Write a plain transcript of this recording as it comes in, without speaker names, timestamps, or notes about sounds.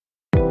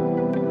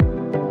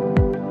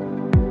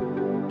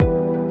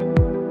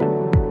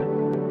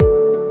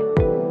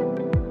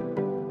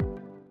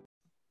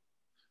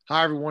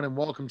Hi, everyone, and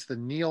welcome to the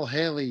Neil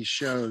Haley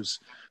Show's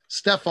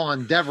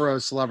Stefan Devereaux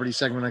celebrity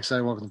segment.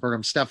 Excited, welcome to the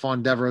program.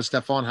 Stefan Devereaux.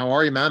 Stefan, how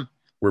are you, man?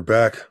 We're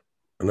back.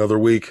 Another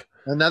week.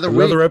 Another week.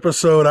 Another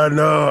episode. I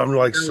know. I'm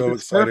like so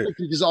It's excited. perfect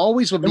because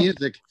always with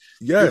music.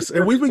 Yes,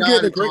 and we've been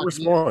getting a great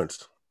response.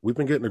 Music. We've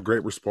been getting a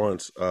great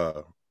response.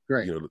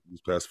 Great.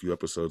 These past few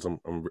episodes.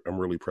 I'm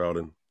really proud,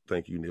 and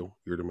thank you, Neil.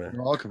 You're the man.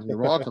 You're welcome. You're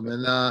welcome.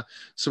 And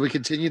so we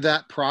continue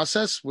that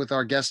process with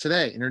our guest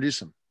today.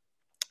 Introduce him.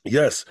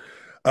 Yes.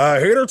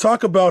 Here to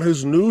talk about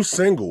his new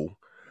single,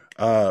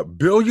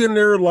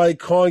 Billionaire Like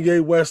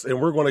Kanye West, and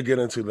we're going to get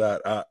into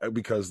that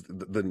because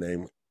the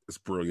name is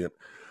brilliant.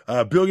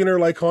 Billionaire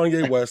Like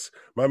Kanye West,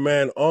 my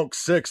man Unc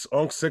Six.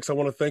 Unc Six, I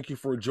want to thank you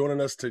for joining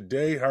us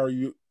today. How are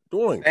you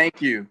doing?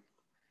 Thank you.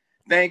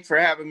 Thanks for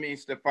having me,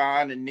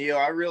 Stefan and Neil.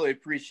 I really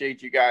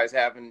appreciate you guys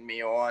having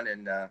me on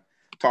and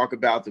talk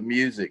about the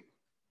music.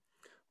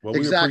 Well,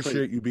 we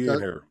appreciate you being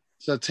here.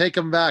 So take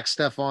him back,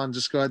 Stefan.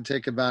 Just go ahead and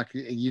take him back.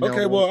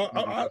 Okay, well,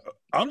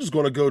 I'm just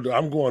going to go.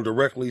 I'm going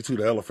directly to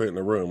the elephant in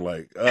the room.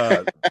 Like,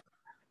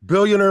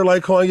 Billionaire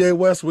Like Kanye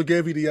West, what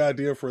gave you the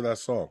idea for that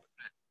song?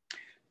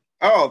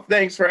 Oh,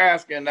 thanks for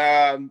asking.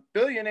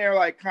 Billionaire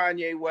Like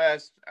Kanye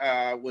West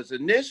was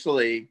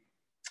initially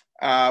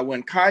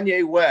when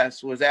Kanye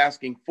West was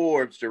asking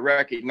Forbes to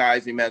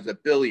recognize him as a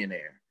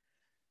billionaire.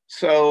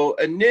 So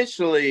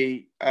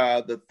initially,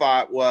 the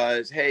thought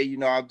was, hey,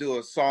 I'll do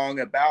a song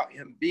about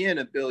him being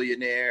a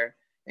billionaire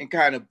and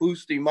kind of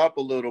boost him up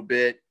a little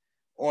bit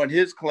on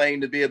his claim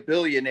to be a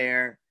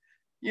billionaire,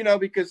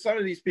 because some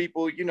of these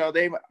people,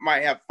 they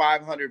might have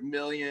 500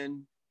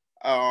 million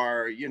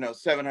or,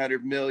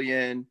 700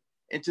 million.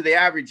 And to the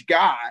average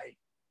guy,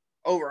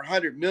 over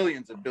 100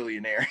 million's a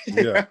billionaire.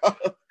 Yeah.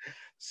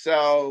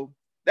 So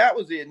that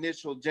was the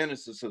initial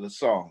genesis of the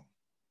song.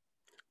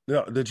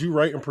 Now, did you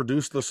write and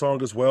produce the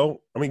song as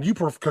well? I mean,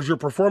 because you're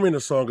performing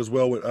the song as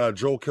well with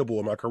Joel Kibble.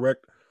 Am I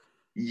correct?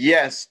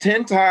 Yes,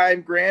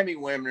 10-time Grammy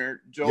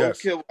winner Joel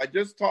Kibble. I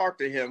just talked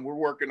to him. We're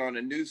working on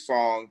a new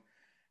song,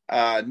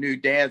 new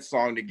dance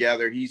song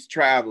together. He's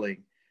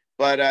traveling,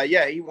 but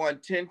he won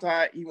 10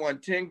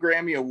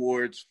 Grammy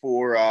awards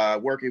for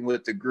working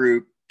with the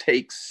group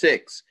Take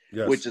Six,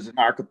 which is an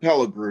a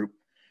cappella group.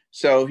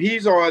 So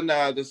he's on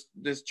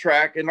this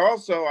track, and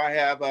also I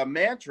have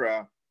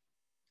Mantra.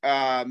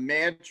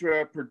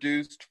 Mantra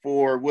produced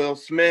for Will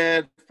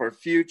Smith, for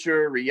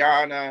Future,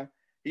 Rihanna.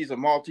 He's a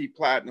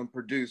multi-platinum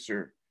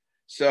producer.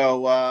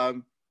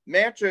 So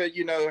Mantra,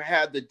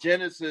 had the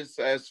genesis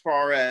as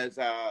far as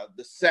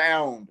the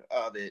sound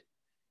of it.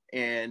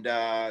 And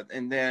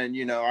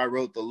then, I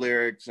wrote the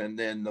lyrics and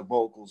then the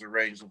vocals,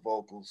 arranged the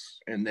vocals,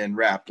 and then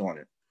rapped on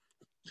it.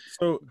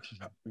 So,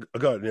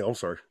 go ahead, Neil. I'm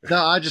sorry.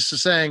 No, I just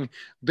was saying,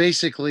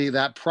 basically,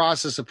 that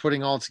process of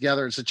putting all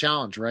together, it's a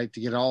challenge, right? To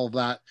get all of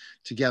that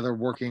together,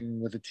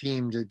 working with a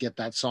team to get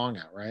that song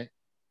out, right?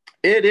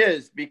 It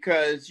is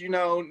because,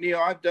 Neil,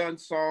 I've done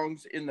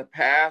songs in the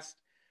past.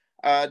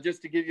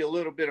 Just to give you a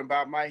little bit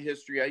about my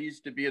history, I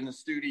used to be in the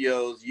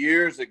studios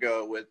years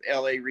ago with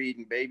L.A. Reid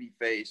and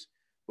Babyface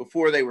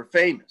before they were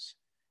famous,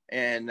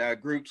 and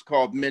groups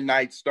called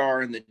Midnight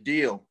Star and The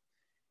Deal.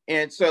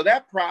 And so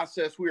that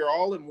process, we were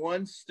all in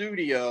one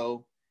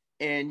studio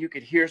and you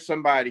could hear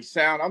somebody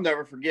sound. I'll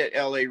never forget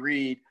L.A.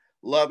 Reid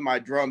loved my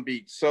drum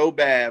beat so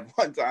bad.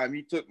 One time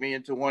he took me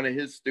into one of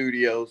his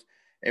studios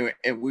and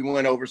we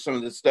went over some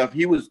of the stuff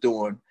he was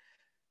doing.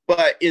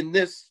 But in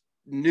this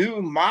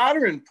new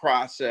modern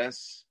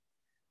process,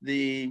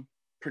 the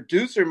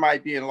producer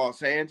might be in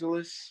Los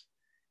Angeles,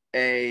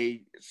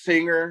 a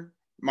singer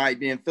might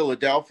be in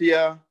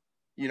Philadelphia.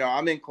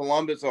 I'm in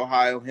Columbus,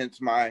 Ohio, hence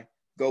my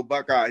Go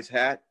Buckeyes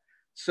hat.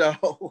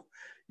 So,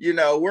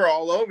 we're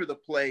all over the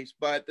place,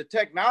 but the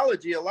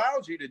technology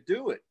allows you to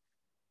do it.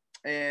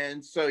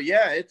 And so,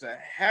 it's a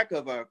heck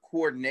of a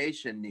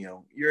coordination,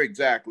 Neil. You're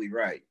exactly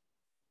right.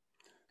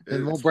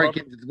 And we'll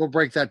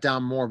break that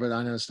down more, but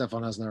I know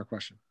Stefan has another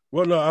question.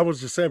 Well, no, I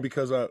was just saying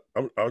because I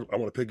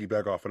want to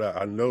piggyback off of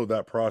that. I know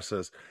that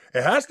process.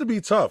 It has to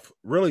be tough,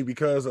 really,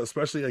 because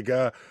especially a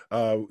guy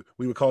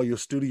we would call you a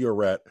studio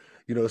rat,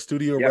 a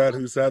studio rat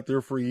who sat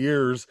there for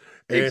years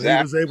and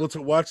he was able to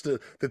watch the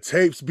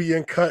tapes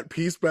being cut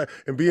piece by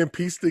and being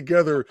pieced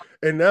together.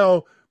 And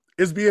now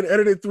it's being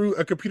edited through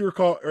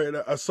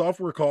a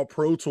software called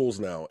Pro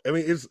Tools now. I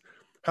mean,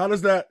 how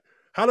does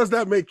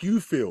that make you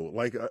feel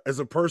like as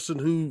a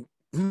person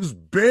who's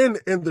been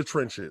in the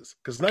trenches?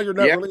 Because now you're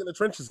not really in the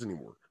trenches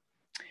anymore.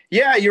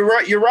 Yeah, you're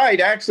right. You're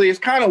right. Actually, it's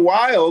kind of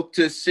wild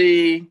to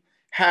see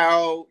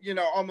how,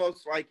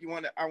 almost like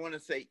I want to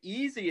say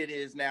easy it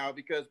is now,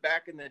 because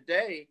back in the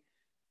day,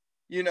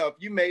 if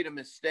you made a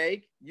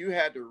mistake, you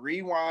had to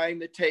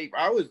rewind the tape.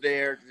 I was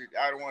there.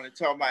 I don't want to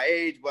tell my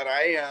age, but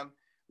I am,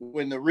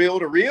 when the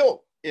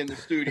reel-to-reel in the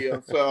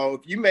studio. So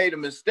if you made a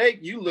mistake,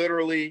 you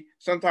literally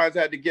sometimes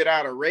had to get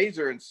out a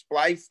razor and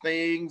splice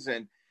things.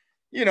 And,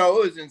 it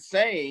was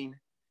insane.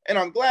 And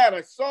I'm glad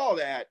I saw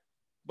that.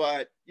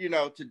 But,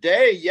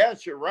 today,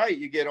 yes, you're right.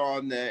 You get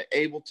on the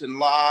Ableton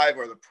Live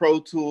or the Pro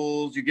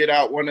Tools, you get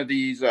out one of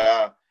these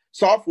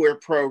software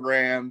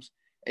programs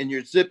and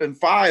you're zipping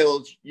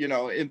files, you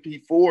know,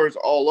 MP4s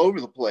all over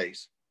the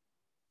place.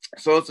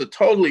 So it's a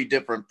totally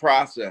different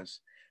process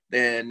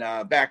than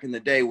back in the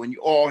day when you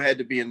all had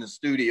to be in the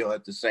studio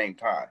at the same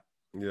time.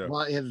 Yeah.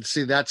 Well, and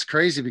see, that's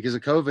crazy because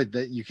of COVID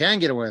that you can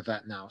get away with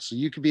that now. So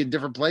you could be in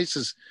different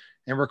places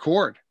and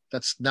record.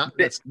 That's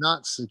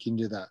nuts. You can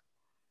do that.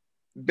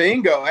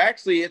 Bingo.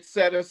 Actually, it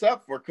set us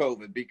up for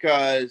COVID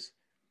because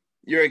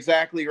you're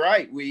exactly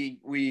right. We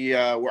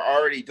were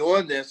already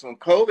doing this when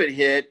COVID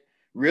hit.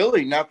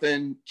 Really,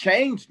 nothing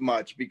changed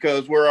much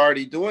because we're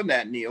already doing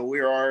that, Neil.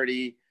 We're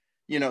already,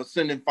 you know,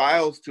 sending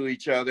files to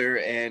each other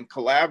and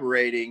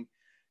collaborating,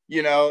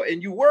 you know,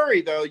 and you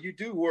worry, though, you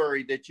do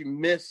worry that you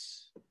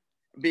miss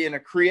being a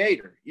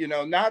creator, you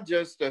know, not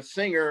just a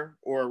singer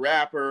or a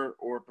rapper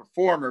or a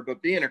performer,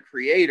 but being a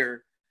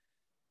creator.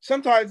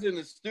 Sometimes in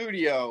the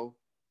studio,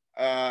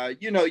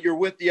 you know, you're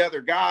with the other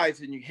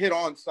guys and you hit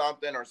on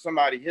something or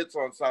somebody hits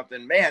on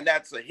something, man,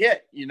 that's a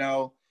hit, you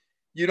know.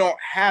 You don't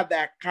have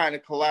that kind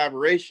of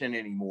collaboration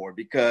anymore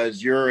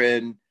because you're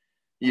in,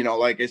 you know,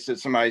 like I said,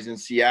 somebody's in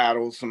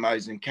Seattle,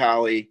 somebody's in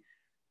Cali.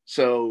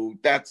 So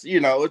that's,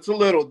 you know, it's a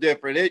little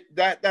different.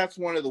 That's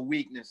one of the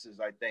weaknesses,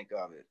 I think,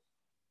 of it.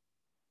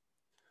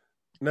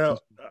 Now,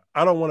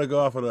 I don't want to go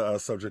off on a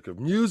subject of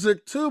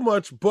music too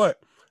much,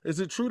 but is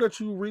it true that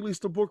you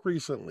released a book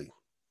recently?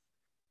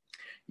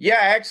 Yeah,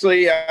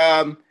 actually,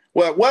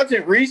 well, it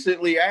wasn't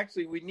recently.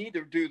 Actually, we need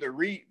to do the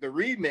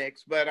remix,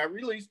 but I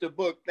released a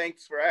book,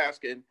 thanks for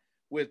asking,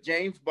 with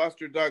James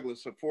Buster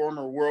Douglas, a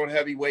former world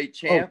heavyweight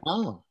champ.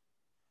 Oh, wow.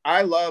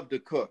 I love to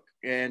cook.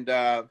 And,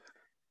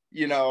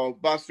 you know,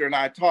 Buster and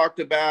I talked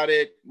about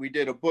it. We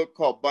did a book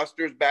called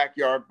Buster's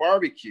Backyard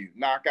Barbecue,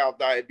 Knockout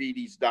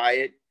Diabetes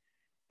Diet.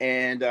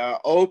 And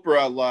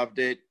Oprah loved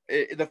it.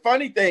 The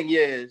funny thing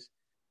is,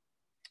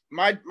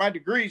 my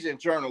degree's in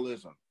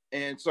journalism.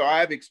 And so I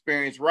have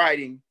experience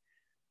writing,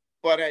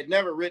 but I'd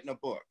never written a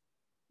book,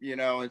 you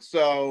know. And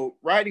so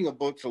writing a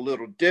book's a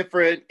little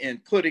different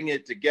and putting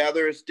it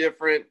together is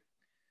different.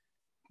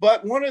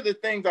 But one of the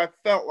things I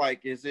felt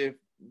like is if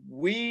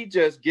we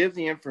just give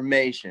the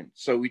information.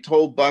 So we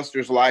told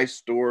Buster's life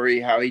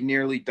story, how he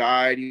nearly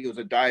died. He was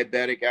a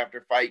diabetic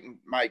after fighting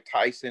Mike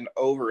Tyson,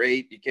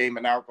 overate, became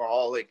an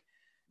alcoholic.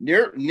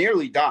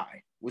 Nearly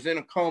died, was in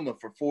a coma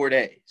for 4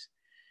 days.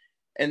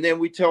 And then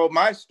we told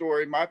my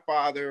story. My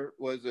father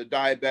was a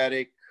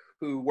diabetic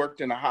who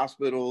worked in the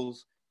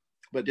hospitals,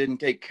 but didn't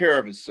take care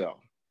of himself.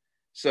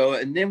 So,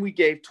 and then we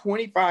gave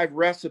 25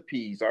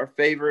 recipes, our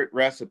favorite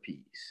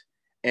recipes.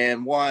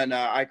 And one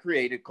I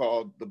created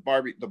called the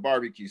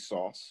barbecue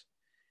sauce.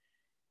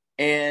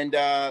 And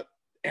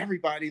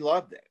everybody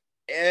loved it.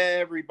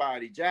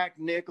 Everybody, Jack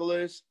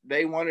Nicklaus,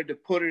 they wanted to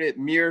put it at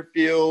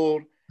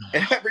Muirfield.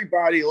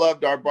 Everybody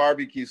loved our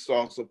barbecue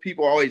sauce. So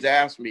people always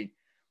ask me,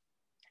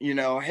 you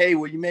know, hey,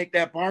 will you make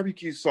that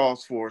barbecue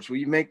sauce for us? Will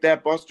you make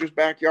that Buster's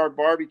Backyard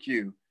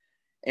Barbecue?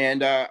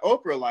 And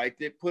Oprah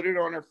liked it, put it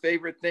on her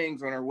favorite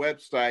things on her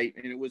website,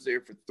 and it was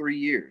there for 3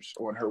 years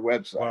on her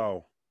website.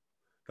 Wow.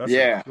 That's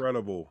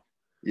incredible.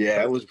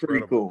 Yeah, it was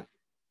pretty cool.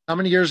 How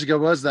many years ago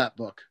was that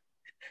book?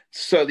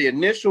 So the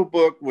initial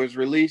book was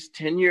released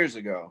 10 years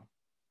ago.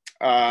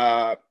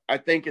 I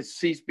think it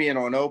ceased being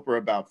on Oprah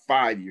about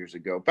 5 years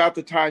ago, about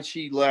the time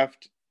she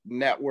left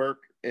network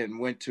and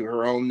went to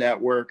her own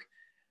network.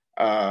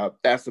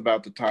 That's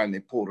about the time they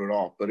pulled it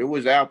off, but it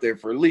was out there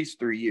for at least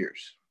 3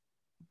 years.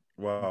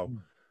 Wow.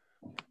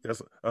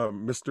 Yes.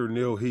 Mr.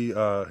 Neil, he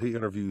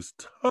interviews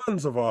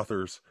tons of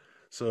authors.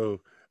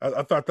 So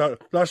I thought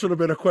that should have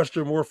been a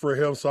question more for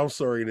him. So I'm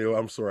sorry, Neil.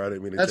 I'm sorry. I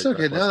didn't mean to. That's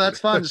okay. No, that's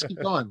fine. Just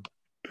keep going.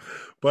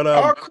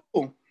 But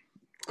cool.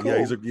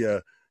 Yeah,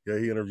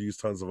 he interviews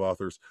tons of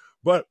authors.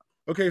 But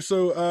okay,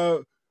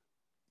 so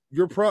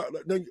your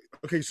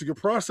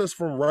process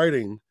from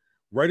writing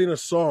a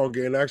song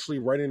and actually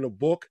writing a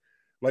book,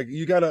 like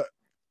you gotta.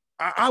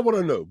 I want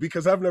to know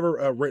because I've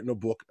never written a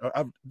book.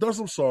 I've done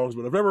some songs,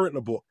 but I've never written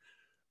a book.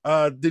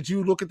 Did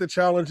you look at the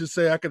challenge and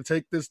say, I can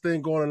take this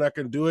thing going and I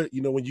can do it?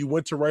 You know, when you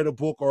went to write a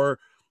book, or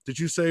did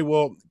you say,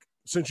 well,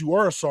 since you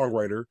are a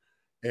songwriter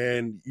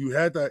and you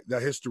had that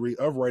history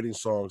of writing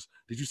songs,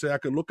 did you say I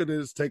could look at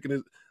this, taking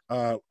it,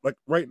 like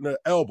writing an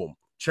album,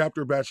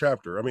 chapter by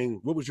chapter? I mean,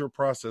 what was your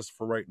process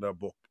for writing a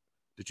book?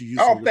 Did you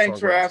use? Thanks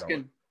for asking.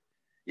 Talent?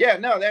 Yeah,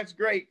 no, that's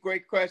great.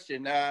 Great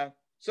question.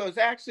 So it's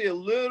actually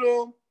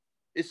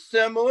it's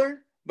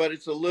similar, but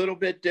it's a little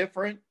bit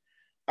different.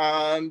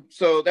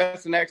 So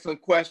that's an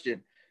excellent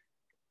question.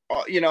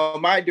 You know,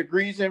 my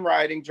degree's in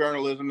writing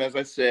journalism, as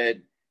I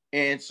said.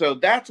 And so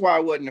that's why I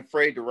wasn't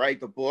afraid to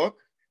write the book.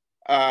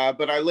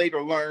 But I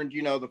later learned,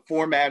 you know, the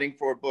formatting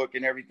for a book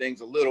and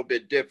everything's a little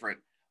bit different.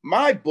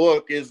 My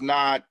book is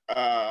not,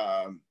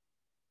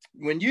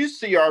 when you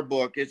see our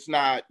book, it's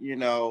not, you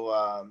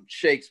know,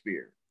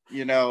 Shakespeare.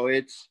 You know,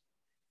 it's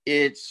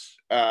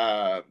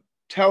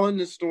telling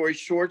the story,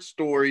 short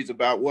stories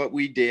about what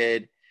we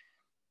did.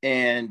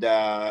 And,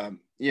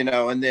 you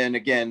know, and then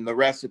again, the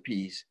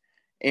recipes.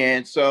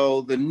 And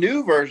so the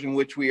new version,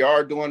 which we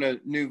are doing a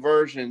new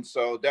version,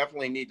 so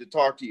definitely need to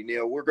talk to you,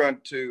 Neil. We're going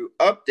to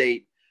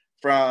update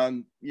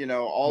from, you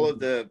know, all of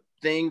the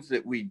things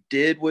that we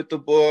did with the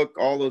book,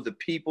 all of the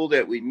people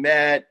that we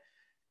met,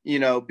 you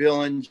know,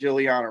 Bill and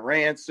Juliana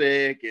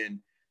Rancic, and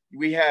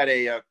we had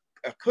a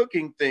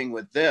cooking thing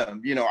with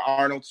them, you know,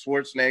 Arnold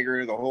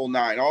Schwarzenegger, the whole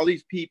nine, all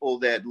these people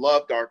that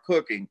loved our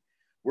cooking.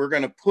 We're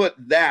going to put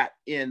that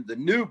in the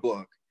new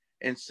book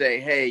and say,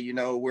 hey, you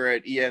know, we're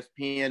at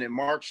ESPN, and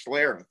Mark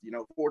Schlereth, you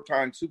know,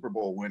 4-time Super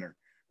Bowl winner,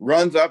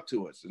 runs up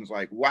to us and is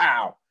like,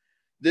 wow,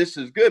 this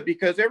is good,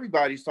 because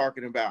everybody's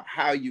talking about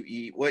how you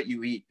eat, what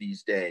you eat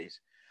these days.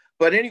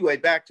 But anyway,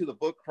 back to the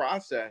book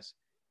process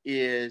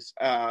is,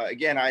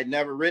 again, I had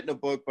never written a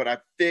book, but I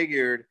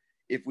figured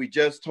if we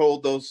just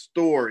told those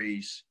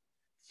stories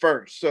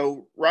first.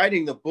 So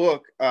writing the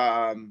book,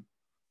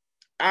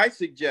 I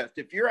suggest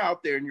if you're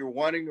out there and you're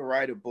wanting to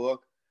write a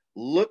book,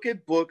 look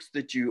at books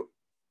that you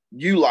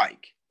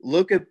like.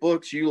 Look at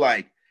books you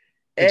like.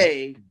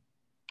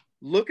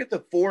 Look at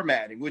the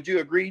formatting. Would you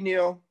agree,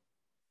 Neil?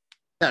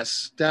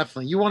 Yes,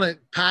 definitely. You want to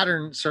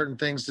pattern certain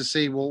things to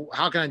see, well,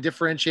 how can I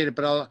differentiate it,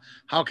 but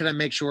how can I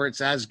make sure it's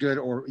as good,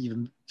 or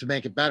even to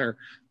make it better,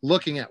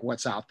 looking at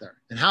what's out there.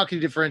 And how can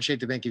you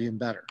differentiate to make it even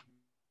better?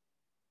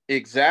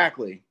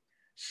 Exactly.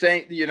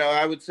 Same, you know,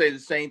 I would say the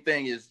same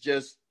thing is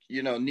just,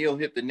 you know, Neil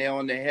hit the nail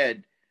on the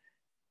head.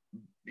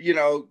 You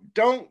know,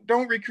 don't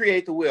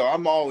recreate the wheel.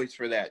 I'm always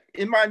for that.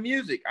 In my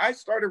music, I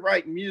started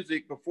writing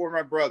music before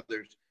my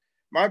brothers.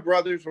 My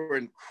brothers were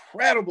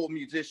incredible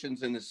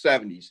musicians in the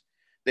 70s.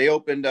 They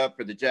opened up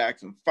for the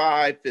Jackson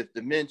 5, Fifth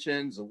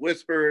Dimensions, the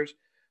Whispers.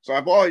 So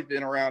I've always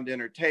been around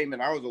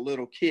entertainment. I was a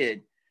little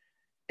kid.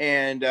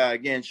 And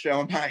again,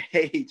 showing my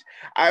age,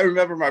 I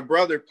remember my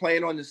brother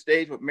playing on the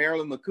stage with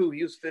Marilyn McCoo.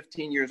 He was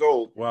 15 years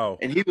old. Wow.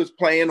 And he was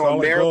playing Solid on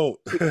Marilyn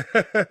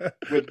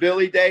with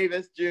Billy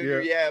Davis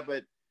Jr. Yeah.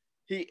 But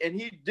he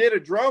did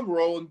a drum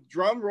roll and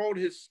drum rolled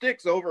his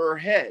sticks over her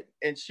head.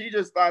 And she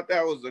just thought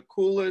that was the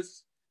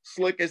coolest,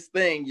 slickest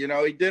thing. You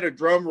know, he did a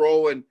drum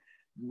roll and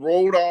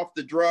rolled off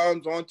the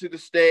drums onto the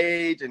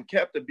stage and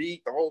kept the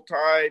beat the whole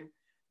time.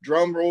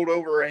 Drum rolled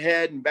over her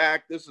head and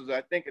back. This is,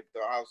 I think, at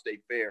the Ohio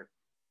State Fair.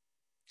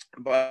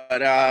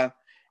 But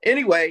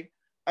anyway,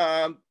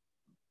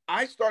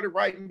 I started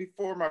writing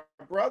before my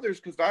brothers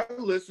because I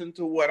listened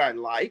to what I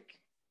like.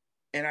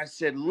 And I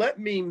said, let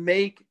me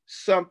make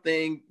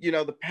something, you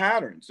know, the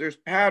patterns. There's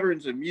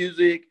patterns in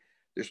music.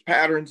 There's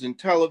patterns in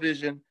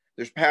television.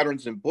 There's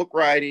patterns in book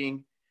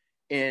writing.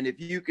 And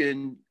if you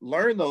can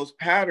learn those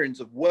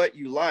patterns of what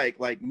you like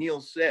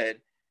Neil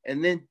said,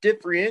 and then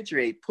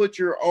differentiate, put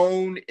your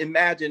own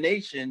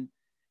imagination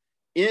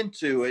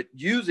into it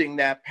using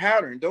that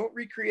pattern. Don't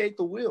recreate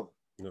the wheel.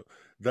 No,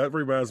 that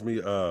reminds me,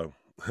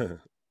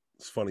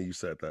 it's funny you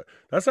said that.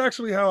 That's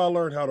actually how I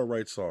learned how to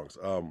write songs.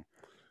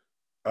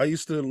 I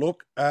used to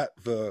look at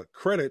the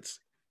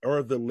credits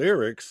or the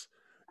lyrics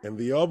and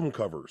the album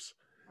covers.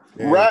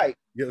 And right.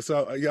 Yeah,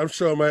 so I'm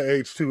showing my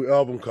age too,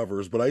 album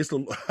covers, but I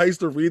used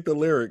to read the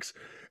lyrics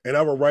and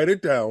I would write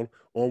it down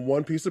on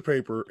one piece of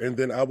paper, and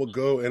then I would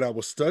go and I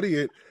would study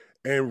it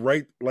and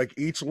write like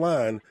each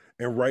line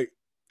and write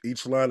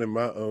each line in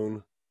my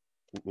own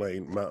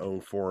lane, my own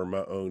form,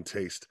 my own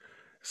taste.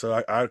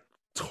 So I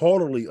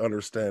totally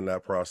understand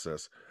that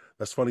process.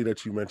 That's funny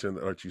that you mentioned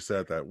that, you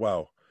said that.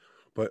 Wow.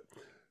 But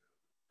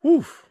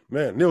whew,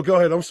 man, Neil, go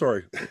ahead. I'm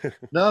sorry.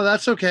 No,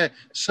 that's okay.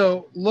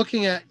 So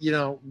looking at, you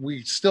know,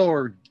 we still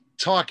are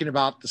talking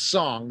about the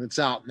song that's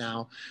out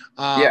now.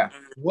 Yeah.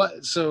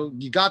 So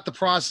you got the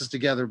process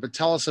together, but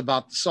tell us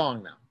about the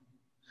song now.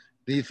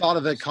 You thought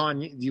of it,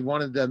 Kanye. You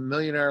wanted the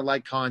millionaire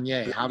like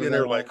Kanye. How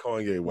millionaire like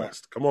Kanye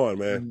West. Come on,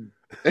 man.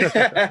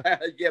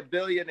 Yeah,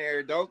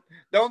 billionaire.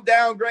 Don't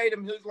downgrade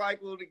him. Who's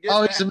likely to get?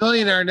 Oh, he's a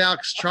millionaire now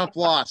because Trump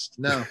lost.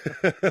 No.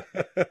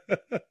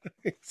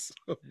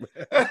 So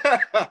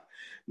mad.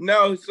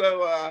 No.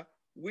 So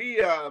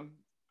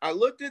I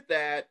looked at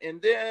that,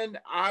 and then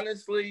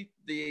honestly,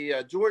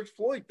 the George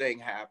Floyd thing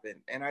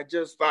happened, and I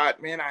just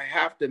thought, man, I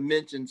have to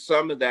mention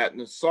some of that in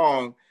the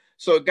song.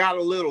 So it got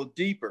a little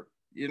deeper.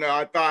 You know,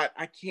 I thought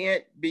I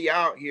can't be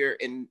out here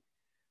and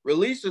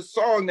release a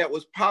song that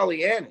was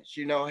Pollyannish,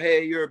 you know,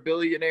 hey, you're a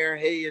billionaire.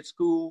 Hey, it's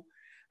cool.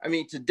 I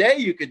mean, today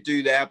you could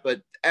do that,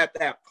 but at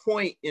that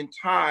point in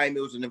time,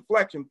 it was an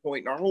inflection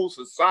point in our whole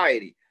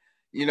society.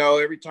 You know,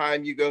 every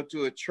time you go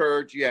to a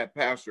church, you had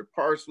Pastor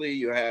Parsley,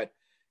 you had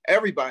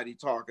everybody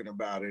talking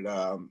about it.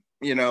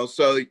 You know,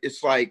 so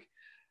it's like,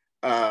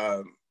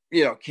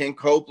 you know, Ken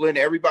Copeland,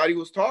 everybody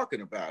was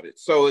talking about it.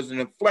 So it's an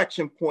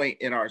inflection point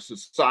in our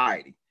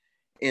society.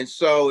 And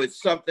so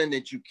it's something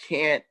that you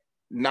can't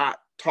not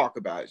talk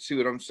about. See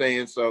what I'm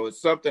saying? So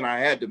it's something I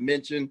had to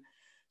mention.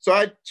 So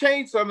I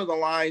changed some of the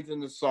lines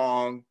in the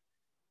song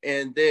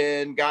and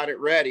then got it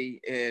ready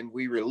and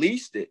we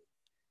released it.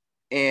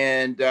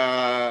 And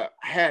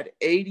had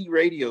 80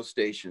 radio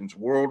stations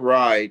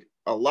worldwide.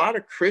 A lot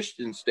of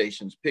Christian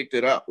stations picked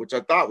it up, which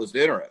I thought was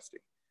interesting.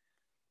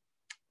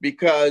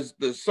 Because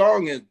the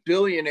song is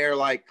billionaire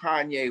like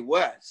Kanye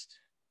West.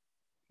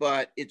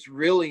 But it's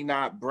really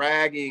not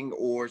bragging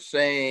or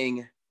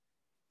saying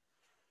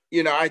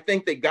you know, I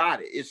think they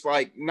got it. It's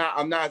like,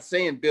 I'm not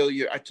saying, Bill,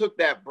 I took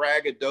that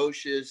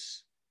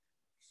braggadocious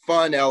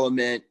fun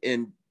element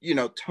and, you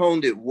know,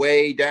 toned it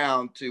way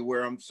down to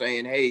where I'm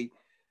saying, hey,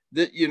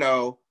 that, you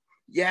know,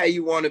 yeah,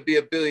 you want to be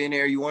a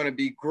billionaire, you want to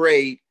be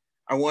great,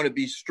 I want to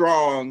be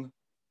strong,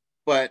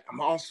 but I'm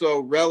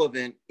also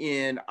relevant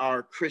in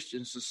our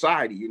Christian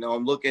society. You know,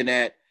 I'm looking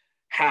at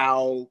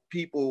how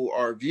people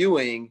are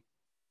viewing,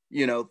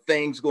 you know,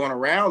 things going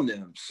around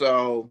them.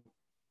 So,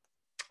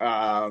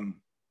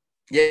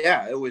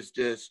 yeah, it was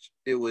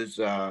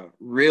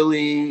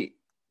really,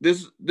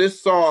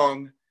 this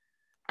song,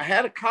 I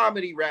had a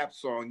comedy rap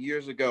song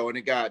years ago and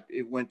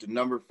it went to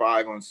number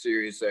 5 on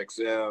Sirius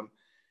XM.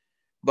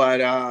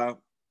 But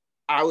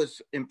I was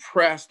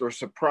impressed or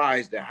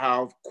surprised at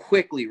how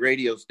quickly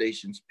radio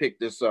stations picked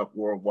this up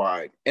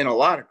worldwide, and a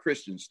lot of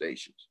Christian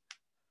stations.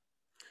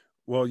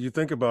 Well, you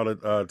think about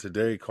it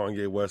today,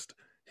 Kanye West,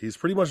 he's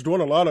pretty much doing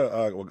a lot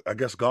of, I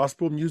guess,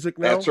 gospel music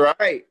now. That's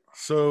right.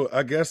 So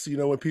I guess, you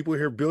know, when people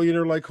hear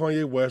billionaire like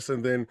Kanye West,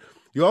 and then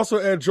you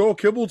also add Joel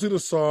Kibble to the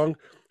song,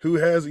 who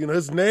has, you know,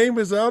 his name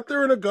is out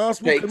there in the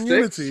gospel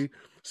community.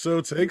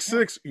 So Take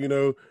 6, you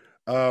know,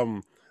 I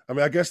mean,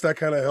 I guess that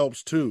kind of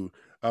helps too.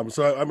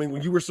 So, I mean,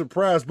 when you were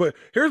surprised, but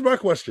here's my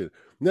question.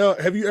 Now,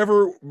 have you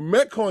ever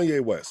met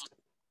Kanye West?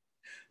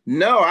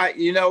 No,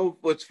 you know,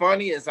 what's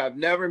funny is I've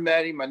never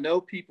met him. I know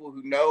people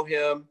who know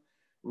him.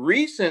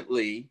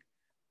 Recently,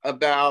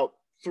 about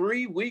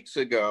 3 weeks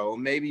ago,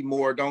 maybe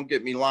more, don't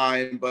get me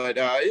lying, but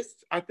I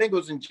think it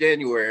was in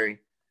January,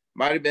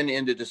 might have been the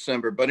end of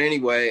December. But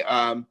anyway,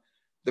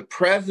 the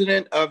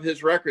president of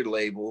his record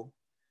label,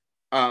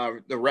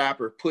 the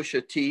rapper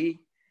Pusha T,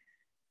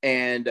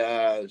 and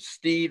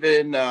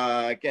Steven,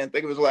 I can't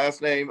think of his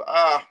last name.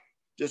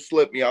 Just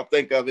slipped me. I'll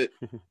think of it.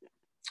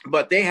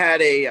 But they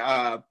had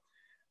a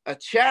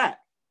chat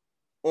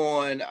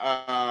on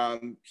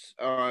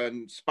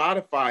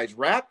Spotify's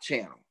rap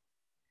channel,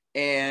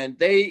 and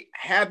they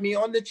had me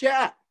on the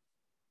chat.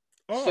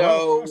 Oh,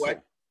 so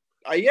awesome.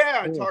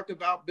 I talked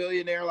about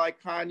billionaire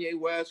like Kanye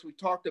West. We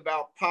talked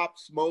about Pop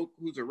Smoke,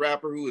 who's a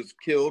rapper who was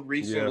killed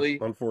recently.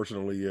 Yeah,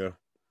 unfortunately, yeah.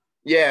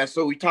 Yeah,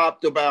 so we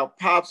talked about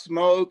Pop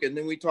Smoke, and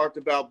then we talked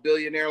about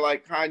billionaire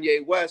like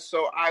Kanye West.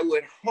 So I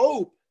would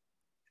hope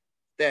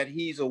that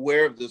he's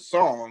aware of the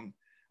song.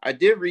 I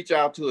did reach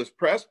out to his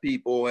press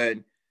people,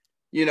 and,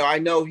 you know, I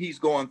know he's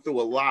going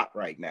through a lot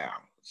right now.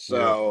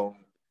 So,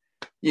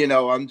 you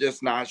know, I'm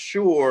just not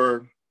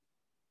sure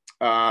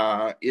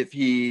if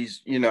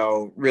he's, you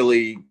know,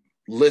 really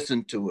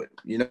listened to it.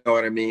 You know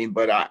what I mean?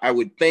 But I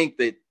would think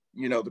that,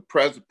 you know, the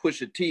president,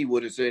 Pusha T,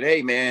 would have said,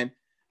 hey, man,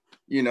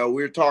 you know,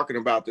 we're talking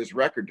about this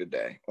record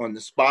today on the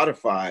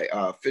Spotify,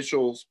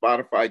 official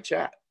Spotify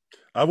chat.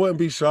 I wouldn't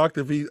be shocked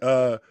if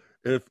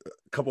if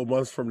a couple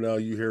months from now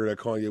you hear that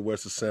Kanye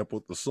West has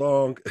sampled the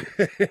song.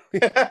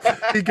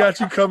 He got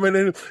you coming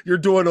in, you're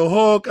doing a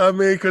hook. I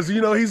mean, because,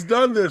 you know, he's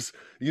done this,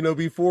 you know,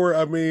 before.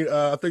 I mean,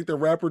 I think the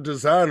rapper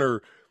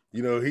Designer,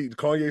 you know,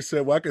 Kanye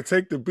said, well, I could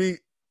take the beat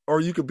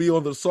or you could be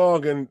on the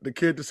song. And the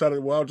kid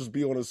decided, well, I'll just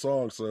be on the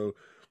song. So,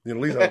 you know,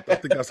 at least I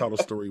think that's how the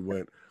story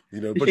went. You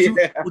know, but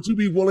would you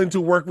be willing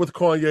to work with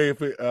Kanye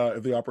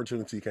if the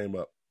opportunity came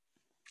up?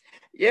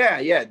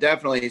 Yeah,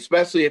 definitely.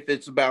 Especially if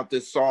it's about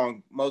this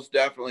song, most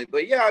definitely.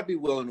 But yeah, I'd be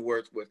willing to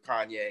work with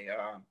Kanye.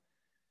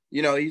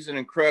 You know, he's an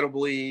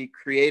incredibly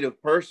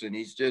creative person.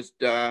 He's just,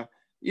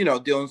 you know,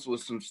 dealing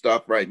with some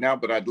stuff right now,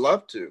 but I'd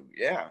love to.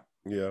 Yeah.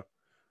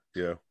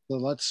 So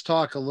let's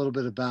talk a little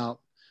bit about,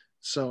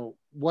 so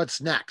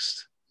what's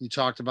next? You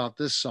talked about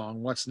this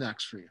song. What's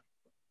next for you,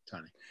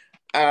 Tony?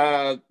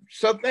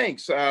 So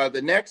thanks.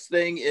 The next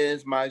thing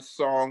is my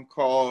song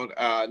called,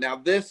 now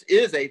this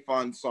is a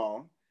fun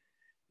song.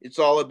 It's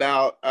all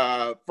about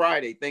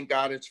Friday. Thank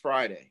God it's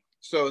Friday.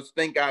 So it's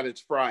Thank God It's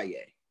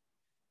Friday.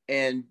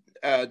 And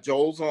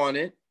Joel's on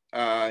it.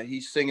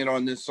 He's singing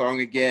on this song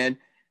again.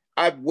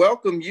 I'd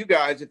welcome you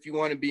guys if you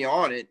want to be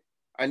on it.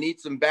 I need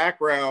some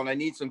background. I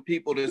need some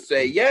people to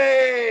say,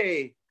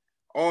 yay,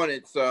 on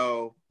it.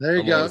 So there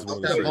you go.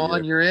 Step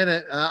on, you're in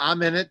it.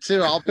 I'm in it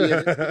too. I'll be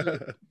in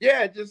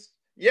it too.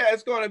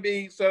 It's going to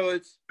be, so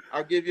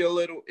I'll give you a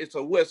little, it's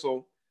a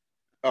whistle.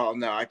 Oh,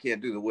 no, I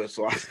can't do the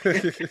whistle.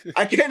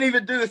 I can't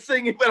even do the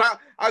singing, but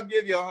I'll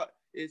give you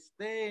it's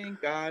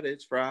Thank God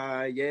It's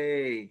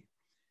Friday.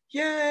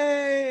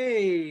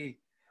 Yay.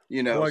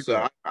 You know,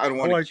 so I don't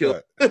want to kill.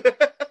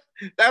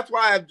 That's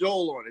why I have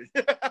Joel on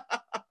it.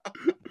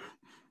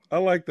 I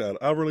like that.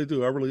 I really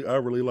do. I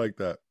really like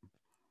that.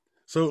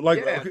 So,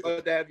 like, I'd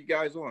love to have you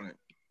guys on it.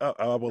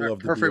 I would love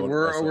to. Perfect.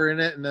 We're in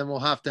it, and then we'll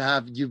have to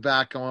have you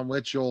back on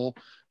with Joel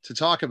to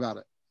talk about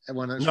it. I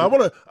want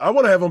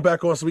to have him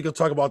back on so we can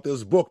talk about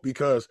this book,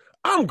 because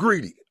I'm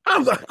greedy.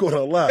 I'm not going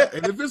to lie,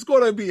 and if it's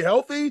going to be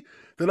healthy,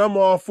 then I'm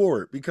all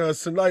for it.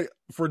 Because tonight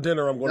for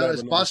dinner, I'm going to.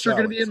 Is Buster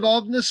going to be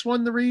involved in this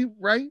one?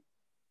 Right?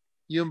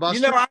 You and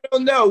Buster? You know, I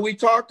don't know. We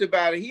talked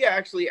about it. He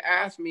actually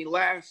asked me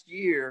last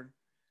year.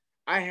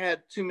 I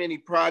had too many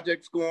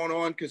projects going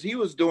on because he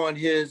was doing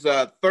his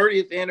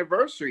 30th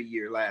anniversary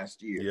year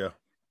last year.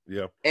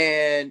 Yeah.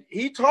 And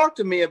he talked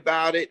to me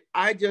about it.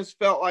 I just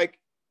felt like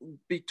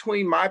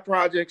between my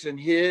projects and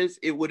his,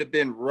 it would have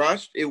been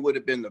rushed. It would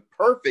have been the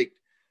perfect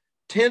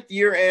 10th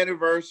year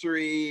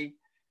anniversary,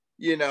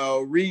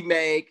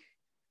 remake.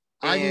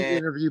 I need to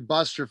interview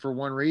Buster for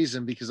one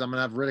reason, because I'm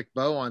gonna have Riddick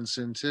Bowe on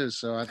soon too.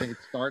 So I think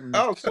it's starting.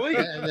 Oh, sweet!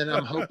 And then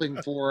I'm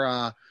hoping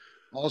for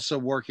also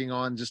working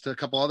on just a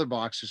couple other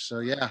boxers. So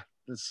yeah,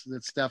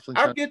 that's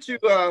definitely. I'll get you.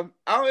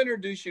 I'll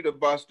introduce you to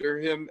Buster.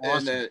 Him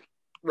awesome. And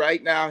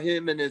right now,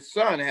 him and his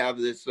son have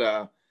this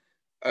a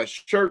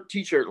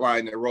t-shirt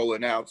line they're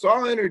rolling out. So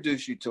I'll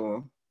introduce you to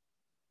him.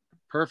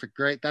 Perfect.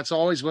 Great. That's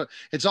always what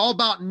it's all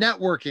about,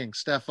 networking,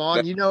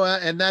 Stefan,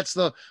 and that's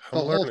the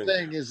whole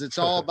thing is it's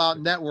all about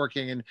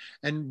networking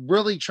and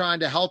really trying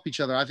to help each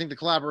other. I think the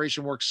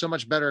collaboration works so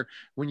much better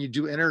when you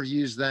do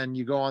interviews than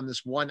you go on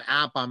this one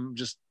app I'm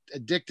just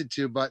addicted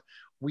to, but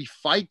we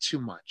fight too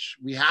much.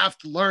 We have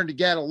to learn to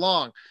get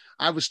along.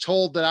 I was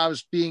told that I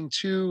was being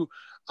too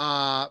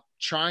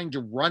trying to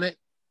run it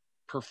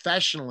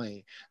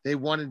professionally. They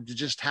wanted to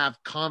just have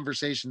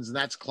conversations, and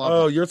that's Clubhouse.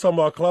 Oh, you're talking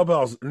about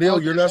Clubhouse. Neil,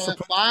 you're not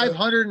supposed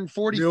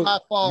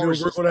 545 followers.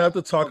 Neil, we're going to have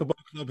to talk about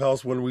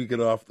Clubhouse when we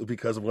get off,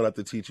 because I'm going to have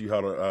to teach you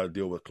how to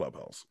deal with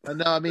Clubhouse.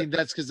 No, I mean,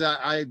 that's because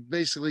I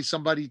basically,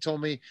 somebody told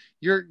me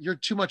you're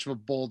too much of a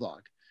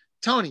bulldog.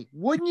 Tony,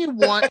 wouldn't you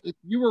want, if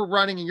you were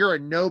running and you're a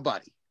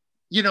nobody,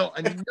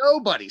 a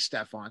nobody,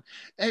 Stefan,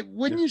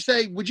 wouldn't you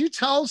say, would you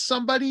tell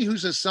somebody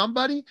who's a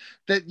somebody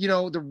that,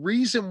 the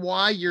reason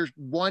why your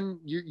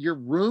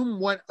room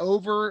went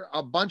over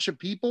a bunch of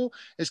people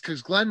is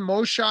because Glenn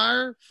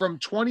Moshire from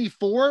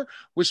 24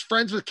 was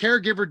friends with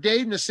caregiver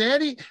Dave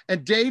Nassandy,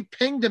 and Dave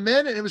pinged him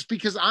in, and it was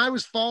because I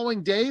was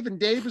following Dave, and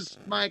Dave was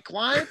my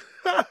client.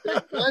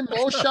 Glenn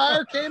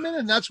Moshire came in,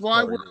 and that's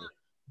why we're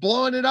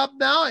blowing it up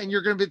now, and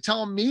you're going to be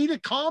telling me to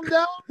calm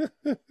down?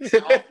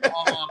 Come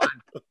on.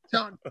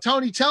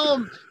 Tony, tell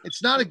him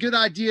it's not a good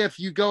idea if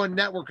you go and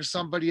network with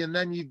somebody and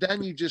then you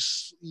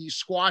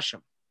squash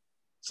them.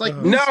 It's like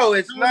no,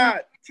 it's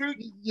not true.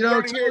 You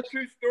want to hear a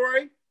true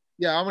story?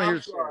 Yeah, I'm gonna hear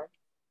a story.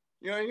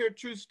 You want to hear a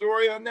true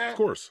story on that? Of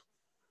course.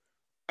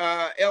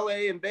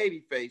 LA and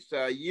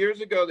Babyface.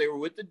 Years ago, they were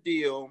with the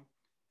Deal,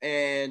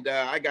 and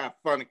I got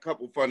a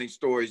couple funny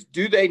stories.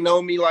 Do they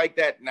know me like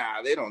that?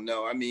 Nah, they don't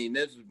know. I mean,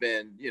 this has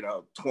been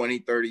 20,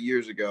 30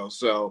 years ago.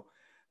 So,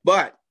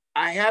 but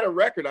I had a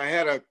record. I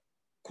had a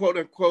quote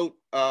unquote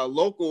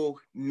local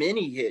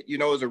mini hit,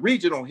 it was a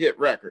regional hit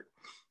record.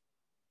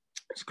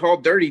 It's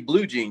called Dirty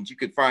Blue Jeans. You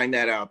could find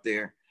that out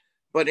there.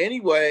 But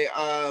anyway,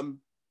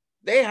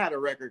 they had a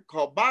record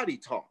called Body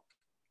Talk.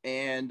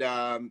 And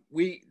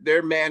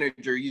their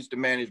manager used to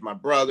manage my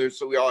brother.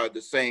 So we all had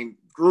the same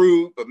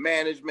group of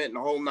management and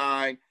the whole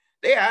nine.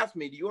 They asked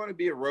me, do you want to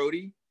be a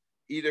roadie,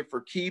 either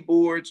for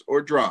keyboards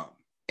or drum?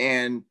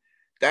 And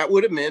that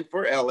would have meant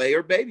for LA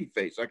or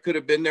Babyface. I could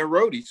have been their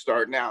roadie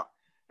starting out.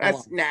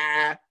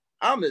 Nah,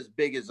 I'm as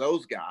big as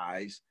those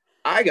guys.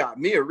 I got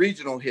me a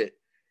regional hit.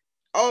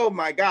 Oh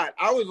my God.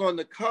 I was on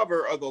the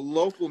cover of the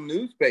local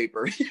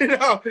newspaper,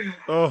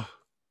 Oh.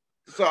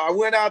 So I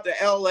went out to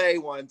LA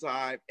one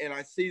time and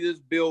I see this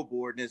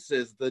billboard and it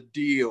says The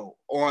Deal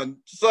on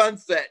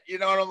Sunset,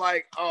 and I'm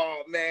like,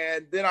 oh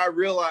man. Then I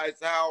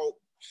realized how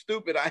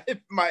stupid I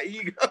hit my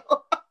ego.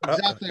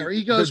 Exactly. Our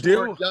egos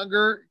were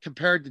younger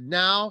compared to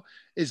now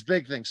is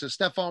big thing. So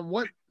Stefan,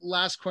 what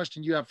last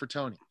question you have for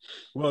Tony?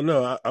 Well,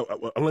 no,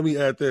 let me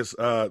add this.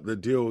 The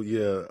Deal,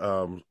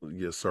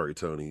 sorry,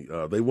 Tony.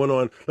 They went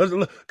on,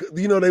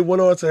 they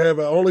went on to have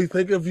I Only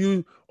Think of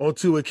You on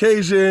 2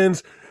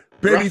 occasions.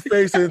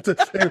 Babyface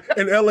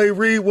and L.A.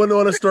 Reid went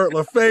on to start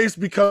LaFace,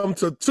 become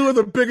to 2 of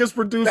the biggest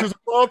producers of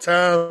all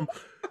time.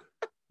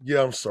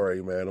 Yeah, I'm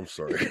sorry, man. I'm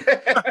sorry.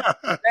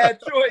 Bad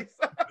choice.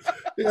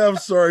 Yeah, I'm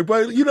sorry.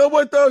 But you know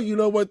what,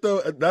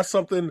 though? That's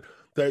something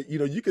that,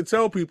 you can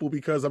tell people,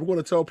 because I'm going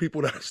to tell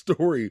people that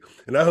story.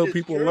 And I hope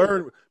people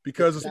learn,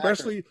 because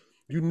especially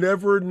you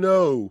never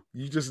know.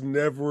 You just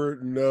never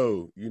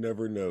know. You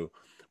never know.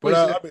 But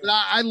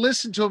I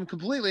listened to him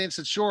completely and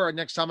said, sure,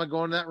 next time I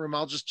go in that room,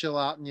 I'll just chill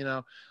out.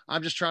 And,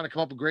 I'm just trying to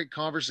come up with great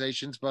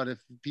conversations. But if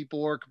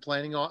people are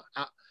complaining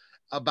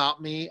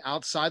about me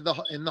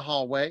in the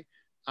hallway,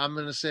 I'm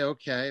going to say,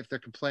 okay, if they're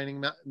complaining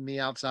about me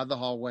outside the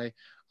hallway,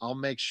 I'll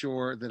make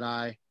sure that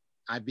I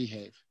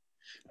behave.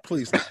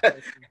 Please.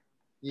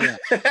 Yeah,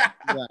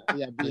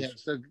 behave.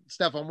 So,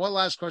 Stefan, what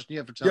last question do you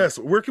have for Tony? Yes,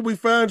 where can we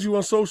find you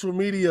on social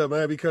media,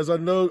 man? Because I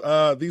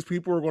know these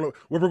people are going to,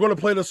 we're going to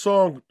play the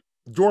song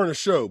during the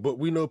show, but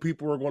we know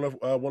people are going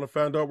to want to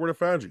find out where to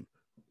find you.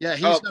 Yeah,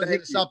 he's going to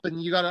hit us up,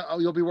 and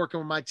you'll be working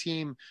with my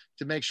team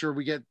to make sure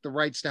we get the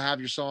rights to have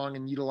your song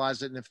and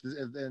utilize it,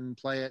 and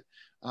play it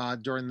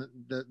during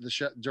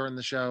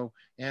the show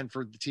and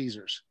for the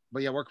teasers.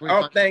 But yeah, where can we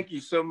find thank you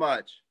so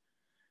much.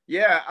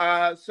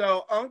 Yeah,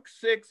 so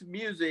Unk6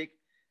 Music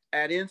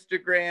at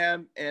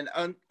Instagram and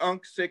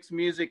Unk6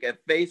 Music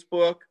at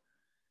Facebook,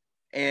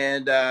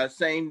 and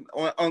same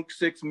on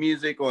Unk6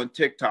 Music on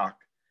TikTok.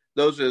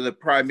 Those are the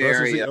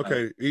primary.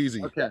 Okay,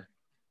 easy. Okay.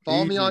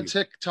 Follow me on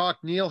TikTok,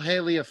 Neil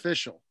Haley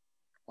Official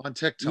on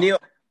TikTok. Neil,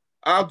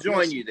 I'll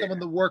join you there. Some of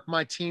the work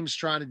my team's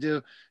trying to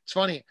do. It's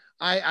funny.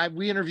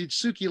 We interviewed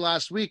Suki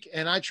last week,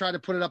 and I tried to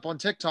put it up on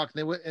TikTok,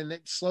 and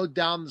it slowed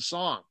down the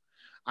song.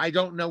 I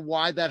don't know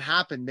why that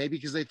happened. Maybe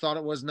because they thought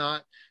it was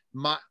not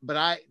but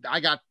I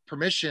got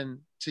permission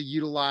to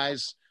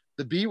utilize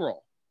the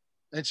B-roll.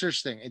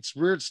 Interesting. It's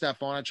weird,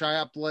 Stefan. I try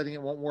uploading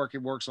it, won't work.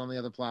 It works on the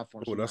other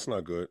platforms. Well, that's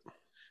not good.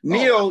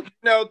 Neil,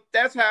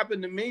 that's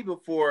happened to me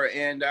before,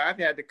 and I've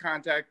had to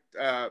contact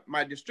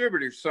my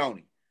distributor,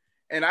 Sony,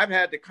 and I've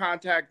had to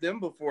contact them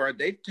before.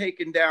 They've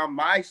taken down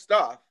my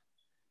stuff,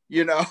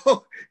 and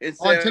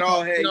said,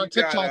 TikTok, hey, on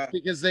TikTok,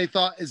 because they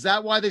thought, is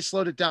that why they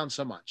slowed it down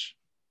so much?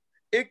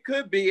 It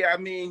could be. I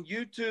mean,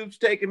 YouTube's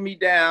taken me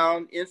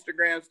down,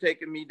 Instagram's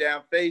taken me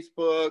down,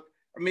 Facebook.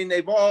 I mean,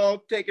 they've all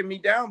taken me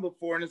down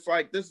before, and it's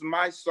like, this is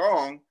my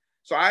song,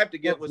 so I have to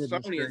get with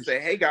Sony and say,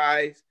 hey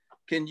guys,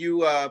 can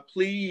you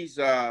please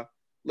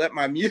let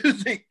my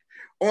music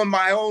on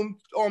my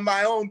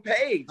own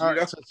page? All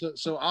right,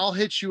 so I'll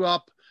hit you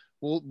up.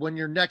 When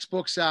your next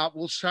book's out,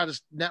 we'll try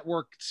to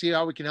network, see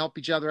how we can help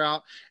each other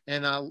out.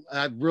 And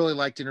I'd really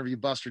like to interview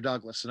Buster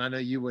Douglas, and I know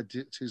you would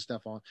too,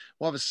 Stefan.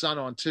 We'll have his son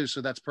on too,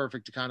 so that's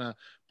perfect to kind of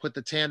put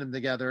the tandem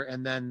together.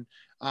 And then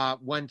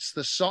once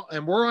the song,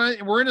 and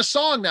we're in a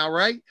song now,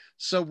 right?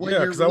 So when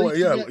I was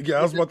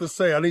about to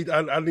say I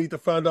need to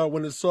find out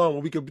when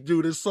we could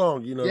do this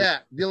song. Yeah,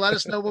 you let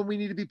us know when we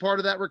need to be part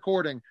of that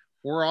recording.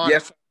 We're on.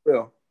 Yes, I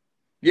will.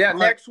 Yeah,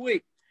 next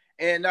week.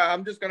 And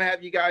I'm just going to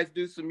have you guys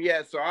do some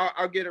so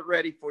I'll get it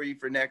ready for you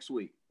for next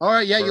week. All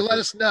right, yeah, perfect. You let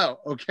us know.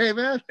 Okay,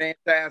 man?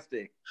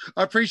 Fantastic.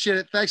 I appreciate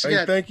it. Thanks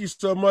again. Thank you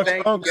so much.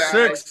 Unc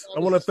 6, I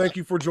want to thank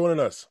you for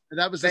joining us. And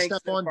that was the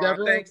Stefan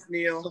Devereux. Thanks,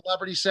 Neil.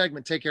 Celebrity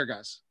segment. Take care,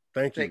 guys.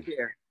 Thank you. Take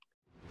care.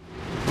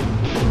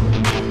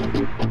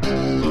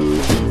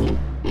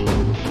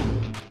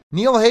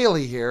 Neil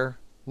Haley here.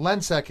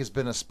 Lensec has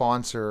been a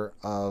sponsor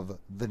of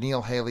the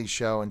Neil Haley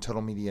Show and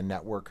Total Media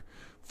Network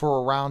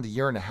for around a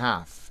year and a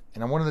half,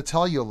 and I wanted to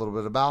tell you a little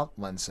bit about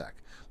Lensec.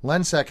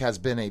 Lensec has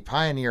been a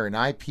pioneer in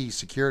IP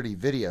security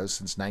video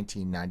since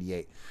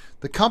 1998.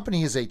 The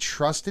company is a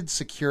trusted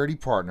security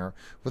partner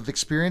with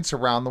experience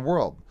around the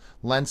world.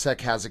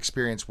 Lensec has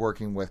experience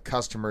working with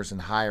customers in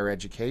higher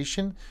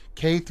education,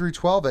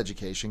 K-12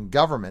 education,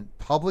 government,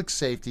 public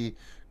safety,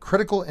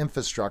 critical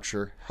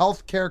infrastructure,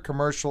 healthcare,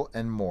 commercial,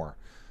 and more.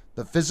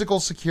 The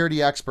physical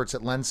security experts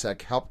at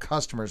Lensec help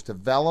customers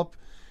develop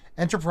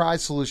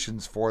enterprise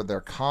solutions for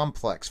their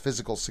complex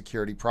physical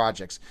security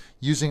projects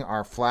using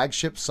our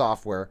flagship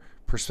software,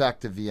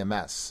 Perspective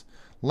VMS.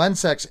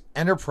 Lensec's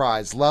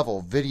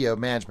enterprise-level video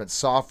management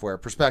software,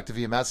 Perspective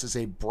VMS, is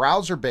a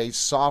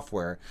browser-based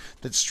software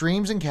that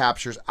streams and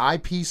captures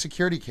IP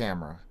security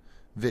camera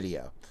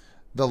video.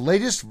 The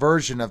latest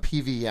version of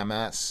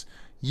PVMS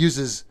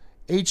uses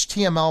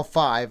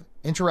HTML5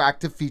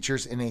 interactive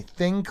features in a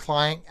thin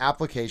client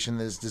application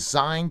that is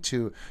designed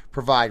to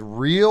provide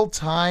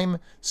real-time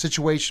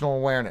situational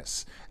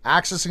awareness.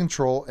 Access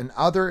control and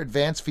other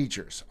advanced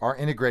features are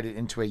integrated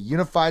into a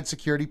unified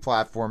security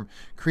platform,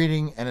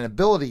 creating an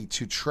ability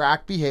to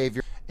track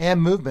behavior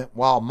and movement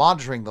while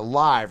monitoring the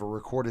live or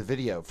recorded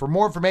video. For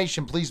more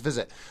information, please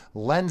visit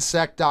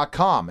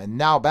lensec.com. And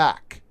now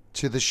back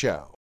to the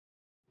show.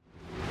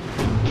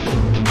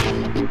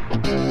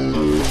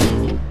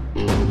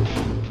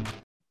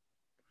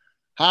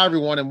 Hi,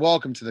 everyone, and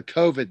welcome to the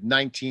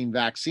COVID-19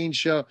 Vaccine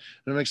Show.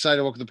 And I'm excited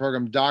to welcome to the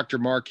program Dr.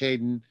 Mark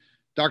Hayden.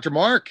 Dr.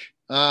 Mark,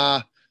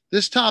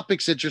 this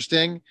topic's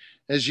interesting,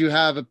 as you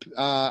have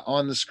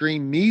on the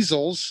screen,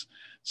 measles.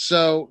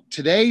 So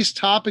today's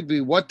topic will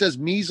be, what does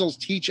measles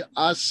teach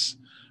us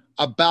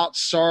about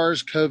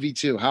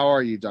SARS-CoV-2? How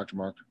are you, Dr.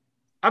 Mark?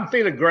 I'm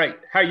feeling great.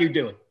 How are you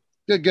doing?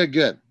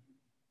 Good.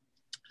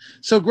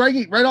 So,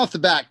 Greggy, right off the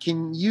bat,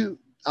 can you,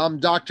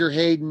 Dr.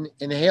 Hayden,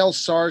 inhale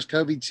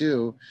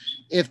SARS-CoV-2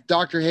 if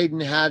Dr. Hayden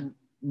had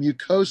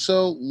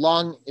mucosal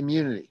lung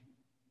immunity?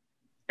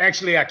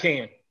 Actually, I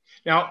can.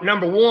 Now,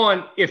 number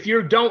one, if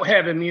you don't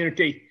have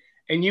immunity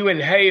and you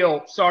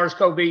inhale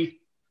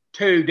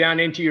SARS-CoV-2 down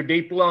into your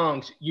deep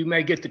lungs, you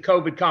may get the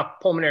COVID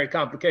pulmonary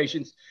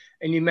complications,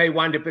 and you may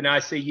wind up in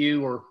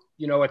ICU or,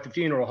 at the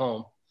funeral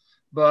home.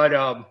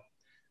 But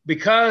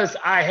because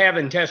I have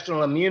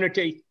intestinally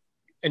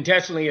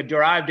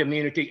derived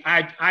immunity,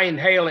 I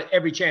inhale it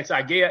every chance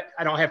I get.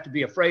 I don't have to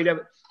be afraid of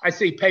it. I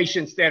see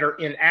patients that are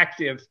in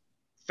active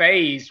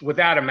phase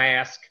without a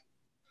mask.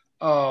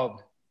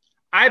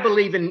 I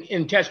believe in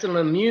intestinal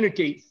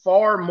immunity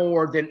far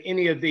more than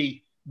any of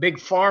the big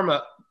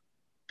pharma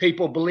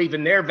people believe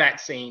in their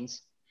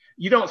vaccines.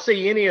 You don't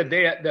see any of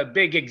the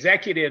big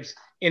executives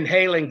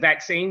inhaling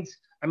vaccines.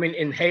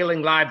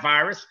 Inhaling live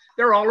virus.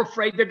 They're all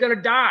afraid they're going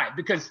to die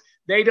because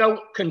they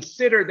don't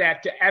consider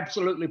that to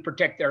absolutely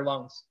protect their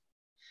lungs.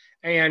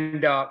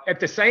 And at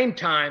the same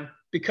time,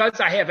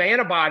 because I have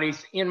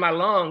antibodies in my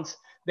lungs,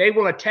 they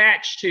will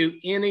attach to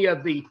any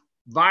of the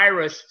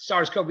virus,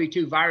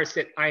 SARS-CoV-2 virus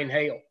that I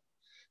inhale.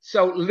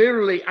 So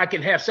literally, I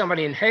can have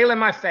somebody inhale in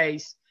my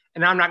face,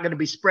 and I'm not going to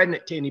be spreading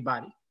it to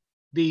anybody.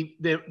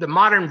 The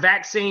modern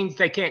vaccines,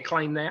 they can't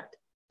claim that.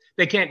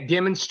 They can't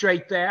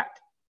demonstrate that.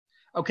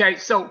 Okay,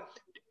 so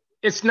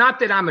it's not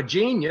that I'm a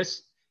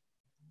genius.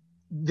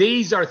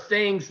 These are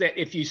things that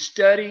if you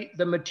study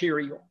the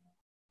material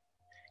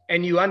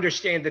and you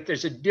understand that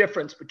there's a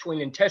difference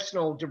between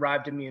intestinal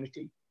derived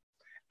immunity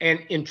and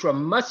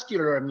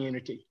intramuscular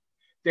immunity,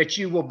 that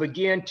you will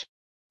begin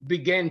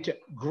to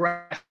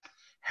grasp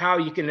how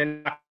you can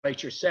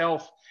inoculate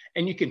yourself,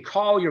 and you can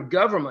call your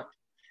government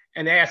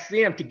and ask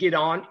them to get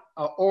on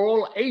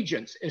oral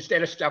agents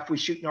instead of stuff we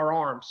shoot in our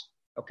arms.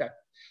 Okay.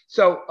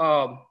 So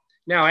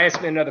now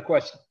ask me another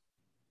question.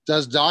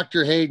 Does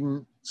Dr.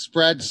 Hayden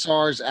spread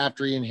SARS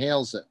after he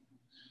inhales it?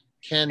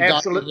 Can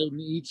Absolutely. Dr. Hayden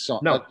eat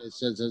SARS? No.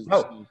 Okay,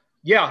 no.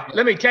 Yeah.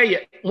 Let me tell you,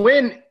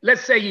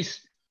 let's say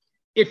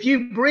if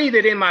you breathe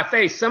it in my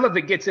face, some of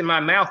it gets in my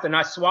mouth and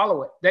I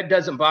swallow it. That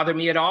doesn't bother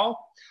me at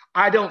all.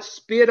 I don't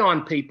spit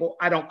on people.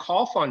 I don't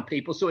cough on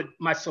people. So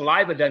my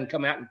saliva doesn't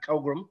come out in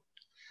cogrum.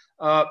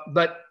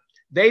 But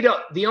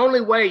the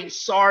only way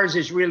SARS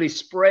is really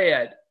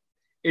spread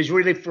is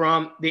really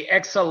from the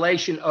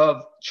exhalation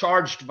of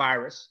charged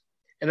virus.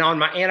 And on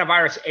my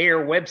Antivirus Air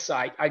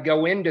website, I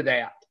go into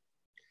that.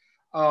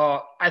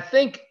 I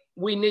think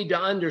we need to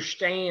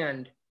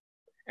understand,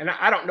 and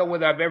I don't know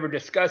whether I've ever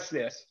discussed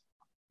this.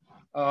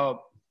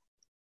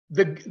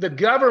 The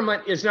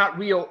government is not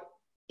real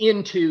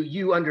into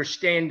you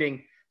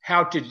understanding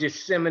how to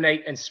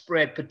disseminate and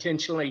spread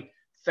potentially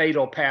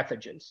fatal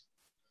pathogens.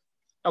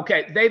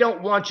 Okay, they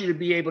don't want you to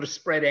be able to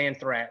spread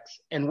anthrax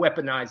and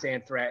weaponize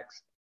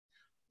anthrax.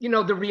 You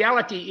know, the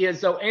reality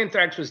is, though,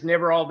 anthrax was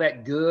never all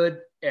that good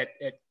at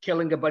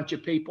killing a bunch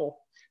of people.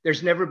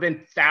 There's never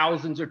been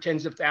thousands or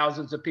tens of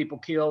thousands of people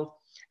killed.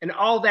 And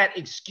all that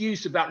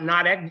excuse about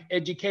not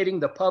educating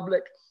the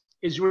public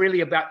is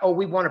really about,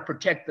 we want to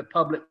protect the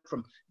public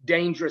from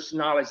dangerous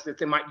knowledge that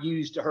they might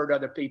use to hurt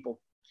other people.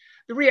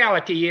 The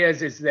reality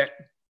is that,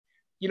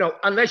 you know,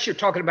 unless you're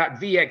talking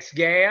about VX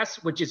gas,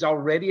 which is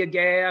already a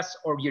gas,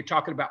 or you're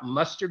talking about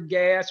mustard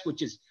gas,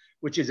 which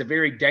is a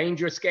very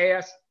dangerous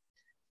gas,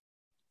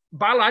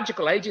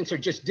 biological agents are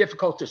just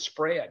difficult to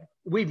spread.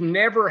 We've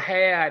never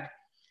had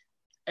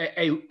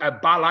a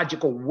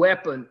biological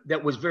weapon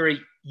that was very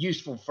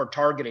useful for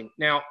targeting.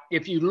 Now,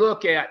 if you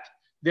look at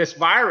this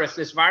virus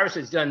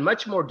has done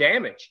much more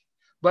damage,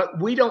 but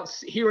we don't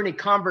hear any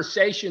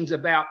conversations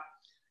about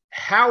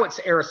how it's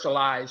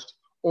aerosolized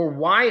or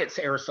why it's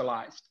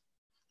aerosolized.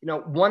 You know,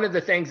 one of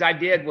the things I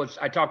did was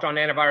I talked on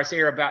Antivirus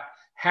Air about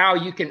how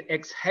you can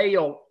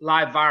exhale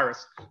live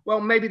virus.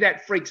 Well, maybe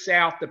that freaks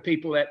out the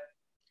people at,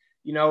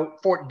 you know,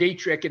 Fort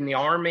Detrick in the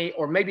Army,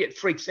 or maybe it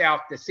freaks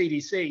out the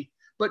CDC.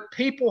 But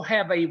people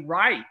have a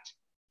right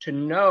to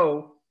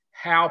know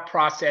how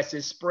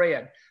processes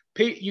spread.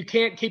 You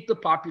can't keep the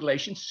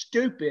population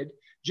stupid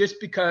just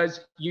because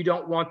you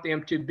don't want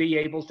them to be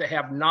able to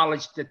have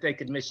knowledge that they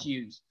could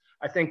misuse.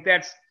 I think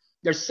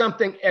there's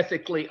something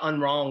ethically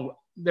wrong.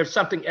 There's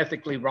something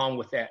ethically wrong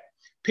with that.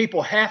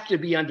 People have to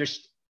be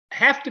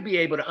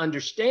able to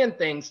understand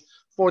things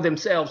for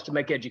themselves to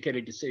make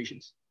educated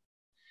decisions.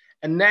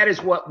 And that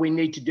is what we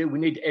need to do. We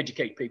need to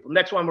educate people. And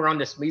that's why we're on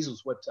this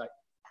measles website.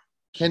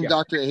 Can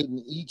Dr.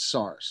 Hayden eat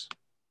SARS?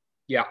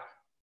 Yeah.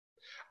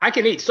 I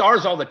can eat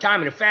SARS all the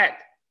time. And in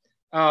fact,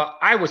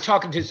 I was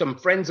talking to some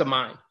friends of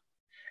mine,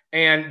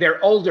 and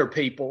they're older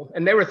people,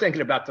 and they were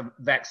thinking about the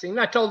vaccine.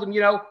 And I told them,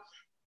 you know,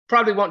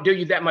 probably won't do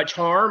you that much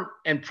harm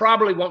and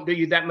probably won't do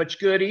you that much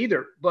good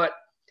either. But,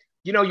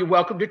 you know, you're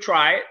welcome to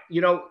try it,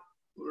 you know,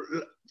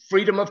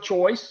 freedom of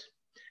choice.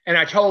 And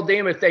I told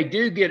them if they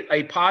do get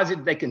a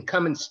positive, they can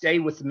come and stay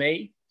with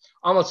me.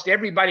 Almost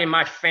everybody in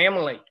my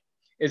family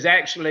is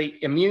actually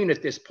immune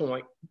at this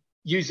point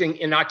using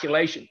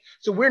inoculation.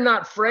 So we're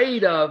not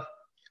afraid of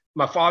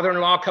my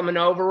father-in-law coming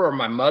over or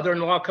my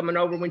mother-in-law coming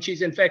over when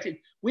she's infected.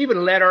 We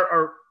even let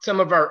some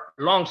of our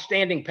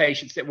long-standing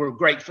patients that we're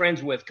great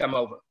friends with come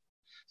over.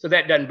 So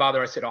that doesn't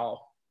bother us at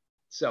all.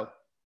 So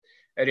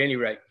at any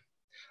rate,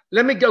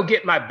 let me go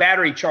get my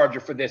battery charger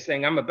for this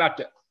thing. I'm about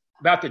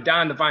to die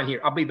on the vine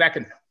here. I'll be back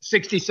in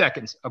 60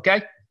 seconds,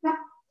 okay?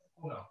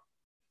 Hold on.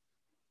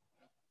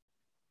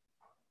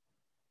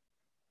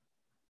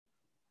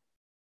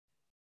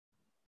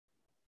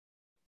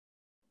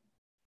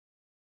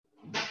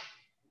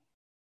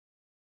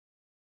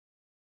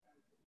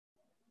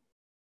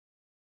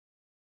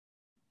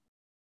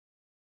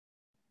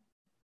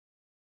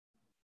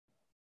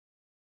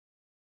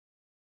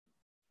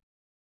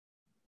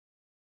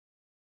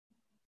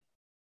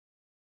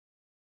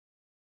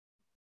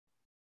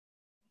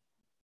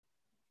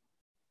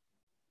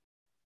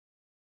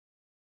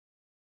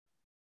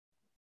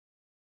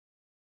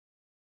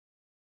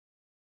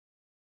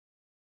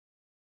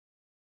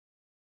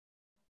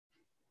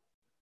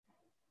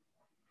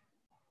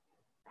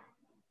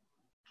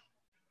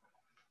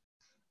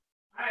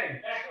 I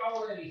am back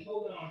already.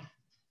 Hold on.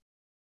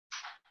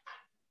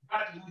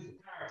 Got to use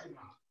the power to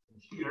my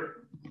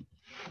computer.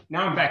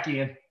 Now I'm back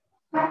in.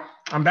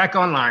 I'm back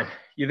online.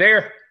 You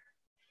there?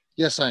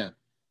 Yes, I am.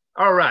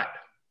 All right.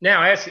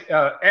 Now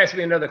ask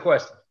me another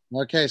question.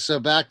 Okay, so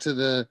back to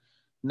the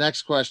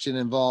next question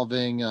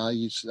involving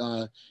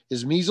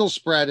is measles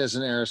spread as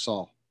an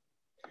aerosol?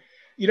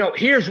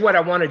 Here's what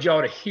I wanted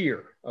y'all to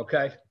hear,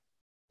 okay?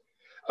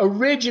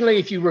 Originally,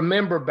 if you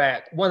remember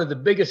back, one of the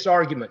biggest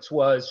arguments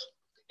was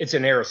it's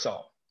an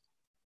aerosol.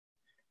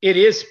 It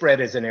is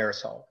spread as an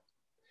aerosol.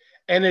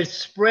 And it's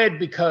spread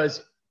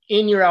because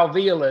in your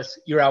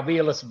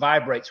alveolus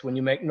vibrates when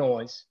you make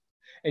noise,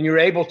 and you're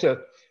able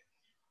to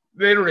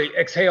literally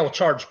exhale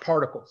charged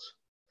particles.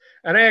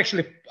 And I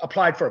actually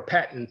applied for a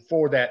patent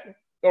for that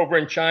over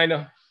in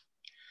China.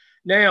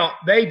 Now,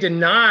 they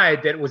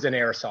denied that it was an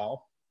aerosol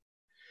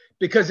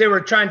because they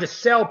were trying to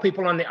sell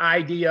people on the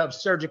idea of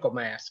surgical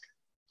mask.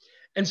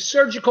 And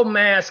surgical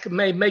mask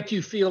may make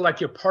you feel like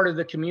you're part of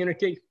the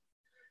community,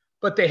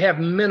 but they have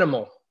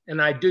minimal,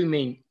 and I do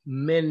mean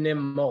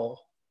minimal,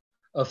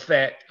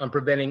 effect on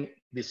preventing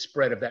the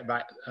spread of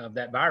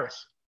that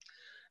virus.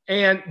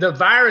 And the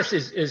virus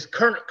is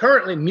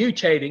currently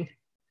mutating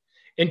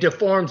into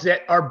forms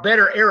that are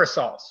better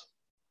aerosols.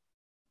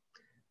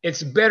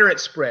 It's better at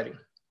spreading.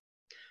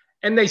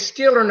 And they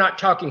still are not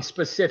talking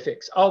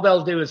specifics. All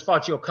they'll do is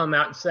Fauci will come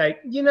out and say,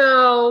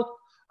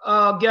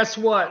 guess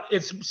what?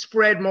 It's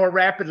spread more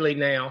rapidly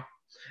now.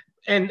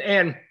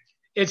 And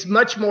it's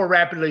much more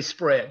rapidly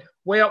spread.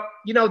 Well,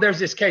 there's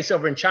this case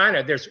over in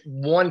China. There's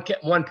one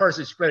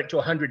person spread it to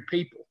 100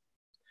 people.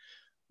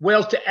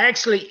 Well, to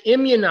actually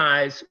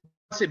immunize,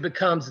 once it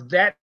becomes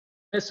that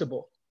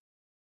transmissible,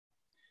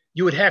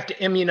 you would have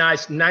to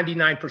immunize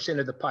 99%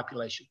 of the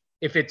population.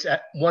 If it's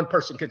one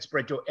person could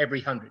spread to every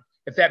 100,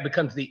 if that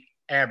becomes the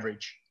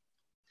average.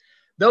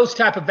 Those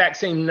type of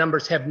vaccine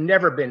numbers have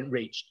never been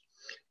reached.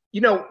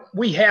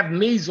 We have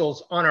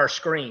measles on our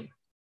screen.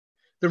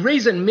 The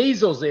reason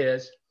measles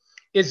is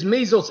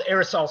measles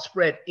aerosol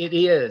spread. It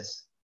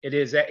is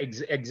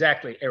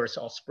exactly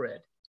aerosol spread.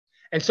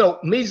 And so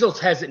measles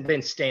hasn't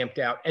been stamped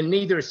out, and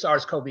neither is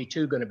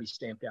SARS-CoV-2 going to be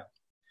stamped out.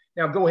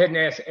 Now go ahead and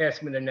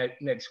ask me the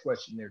next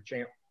question there,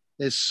 champ.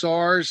 Is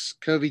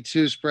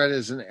SARS-CoV-2 spread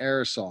as an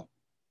aerosol?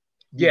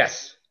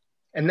 Yes.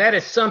 And that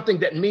is something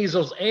that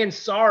measles and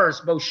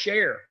SARS both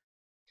share.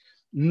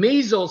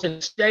 Measles can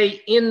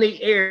stay in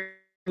the air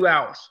 2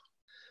 hours.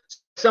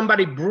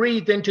 Somebody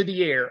breathed into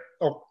the air,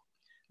 or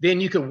then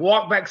you could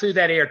walk back through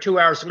that air 2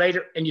 hours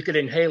later and you could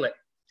inhale it.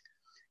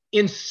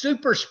 In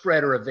super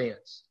spreader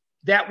events,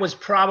 that was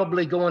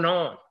probably going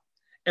on.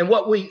 And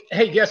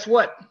guess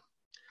what?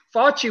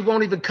 Fauci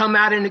won't even come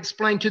out and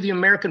explain to the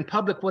American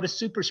public what a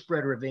super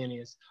spreader event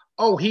is.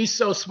 Oh, he's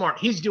so smart.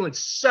 He's doing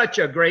such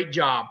a great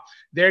job.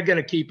 They're going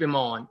to keep him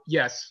on.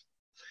 Yes.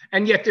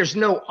 And yet there's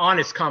no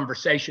honest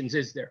conversations,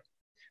 is there?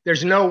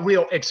 There's no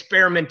real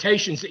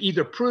experimentations to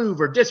either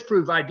prove or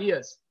disprove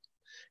ideas.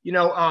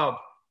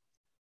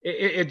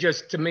 It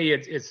just, to me,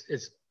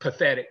 it's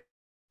pathetic.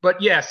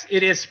 But yes,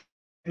 it is.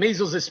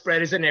 Measles is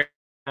spread as an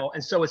aerosol,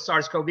 and so is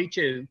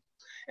SARS-CoV-2.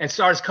 And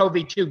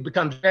SARS-CoV-2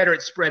 becomes better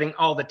at spreading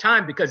all the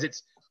time because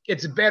it's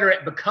better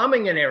at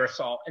becoming an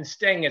aerosol and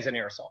staying as an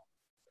aerosol.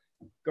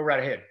 Go right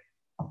ahead.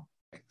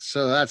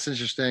 So that's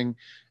interesting.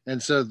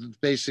 And so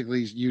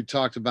basically you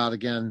talked about,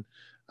 again,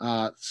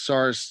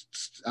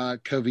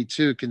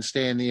 SARS-CoV-2 can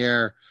stay in the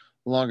air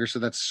longer. So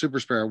that's super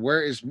spreader.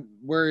 Where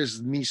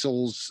is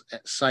measles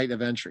site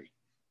of entry?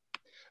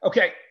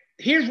 Okay.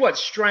 Here's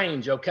what's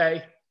strange.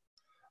 Okay.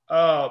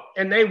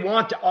 And they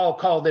want to all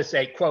call this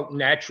a quote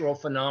natural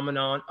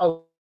phenomenon.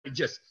 Oh,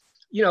 just,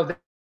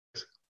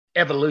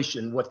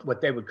 evolution,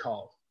 what they would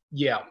call.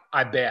 Yeah,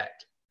 I bet.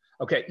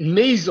 Okay.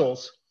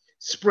 Measles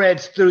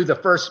spreads through the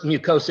first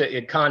mucosa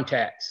it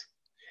contacts.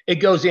 It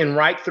goes in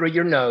right through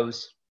your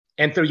nose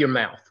and through your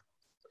mouth.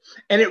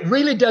 And it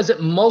really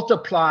doesn't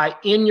multiply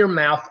in your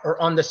mouth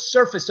or on the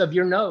surface of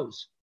your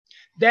nose.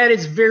 That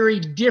is very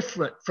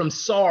different from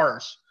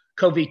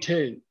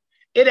SARS-CoV-2.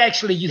 It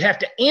actually, you have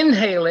to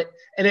inhale it,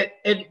 and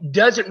it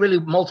doesn't really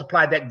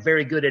multiply that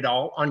very good at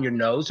all on your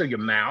nose or your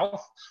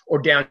mouth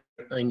or down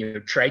in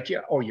your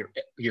trachea or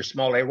your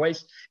small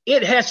airways.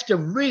 It has to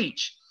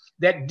reach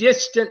that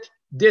distant,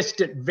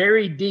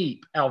 very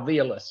deep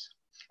alveolus.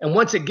 And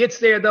once it gets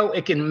there, though,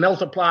 it can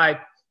multiply,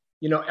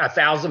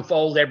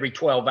 1,000-fold every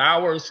 12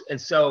 hours. And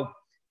so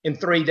in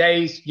 3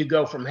 days, you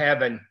go from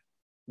having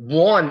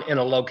one in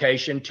a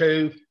location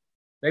to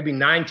maybe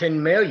 9-10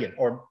 million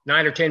or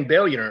 9 or 10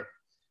 billion or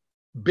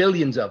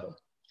billions of them.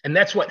 And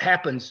that's what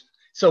happens.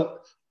 So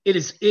it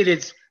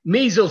is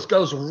measles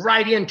goes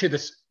right into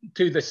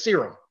the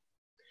serum.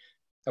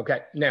 Okay.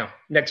 Now,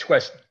 next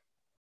question.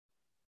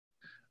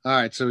 All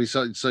right. So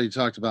you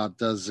talked about,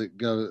 does it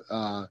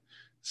go,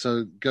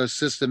 go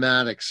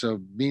systematic.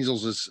 So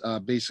measles is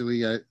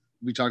basically,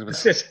 we talked about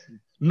that.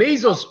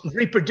 Measles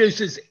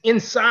reproduces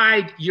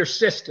inside your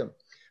system,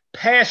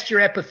 past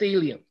your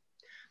epithelium.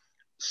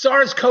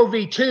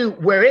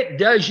 SARS-CoV-2, where it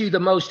does you the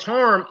most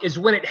harm is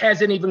when it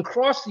hasn't even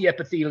crossed the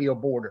epithelial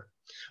border,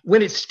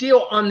 when it's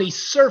still on the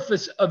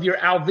surface of your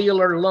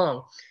alveolar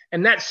lung.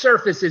 And that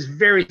surface is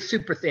very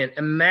super thin.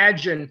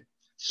 Imagine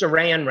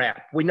saran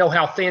wrap. We know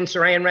how thin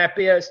saran wrap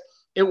is.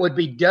 It would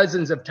be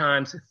dozens of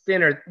times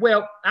thinner.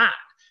 Well,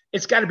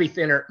 it's got to be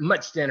thinner,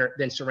 much thinner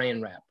than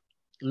saran wrap,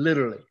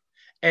 literally.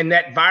 and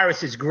that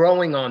virus is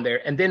growing on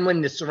there. And then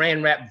when the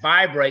saran wrap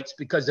vibrates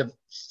because of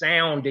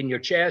sound in your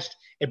chest,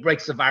 it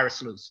breaks the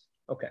virus loose.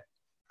 Okay.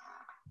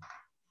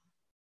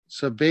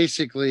 So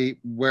basically,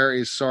 where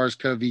is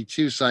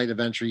SARS-CoV-2 site of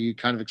entry? You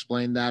kind of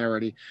explained that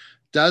already.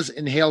 Does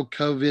inhaled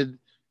COVID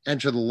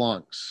enter the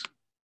lungs?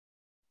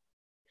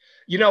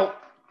 You know,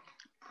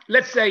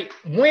 let's say,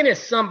 when does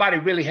somebody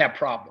really have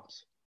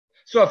problems?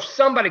 So if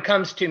somebody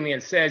comes to me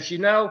and says, you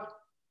know,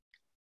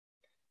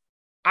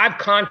 I've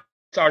contracted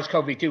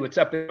SARS-CoV-2, it's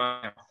up in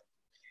my mouth.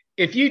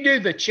 If you do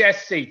the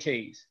chest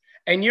CTs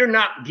and you're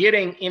not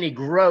getting any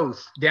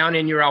growth down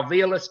in your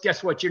alveolus,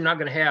 guess what? You're not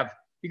going to have,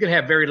 you're going to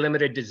have very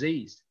limited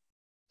disease.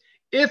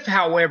 If,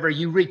 however,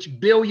 you reach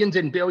billions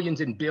and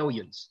billions and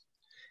billions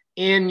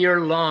in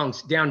your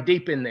lungs, down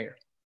deep in there,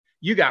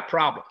 you got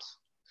problems.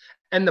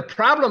 And the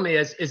problem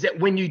is that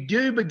when you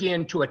do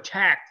begin to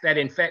attack that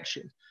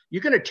infection,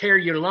 you're going to tear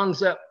your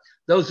lungs up.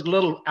 Those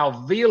little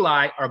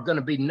alveoli are going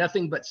to be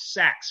nothing but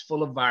sacs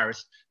full of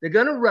virus. They're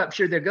going to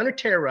rupture. They're going to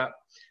tear up.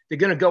 They're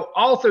going to go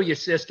all through your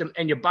system,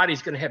 and your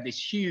body's going to have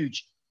this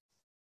huge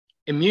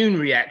immune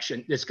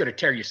reaction that's going to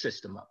tear your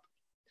system up.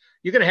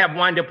 You're going to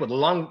wind up with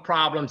lung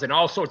problems and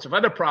all sorts of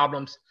other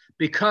problems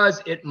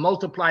because it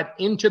multiplied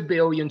into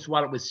billions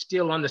while it was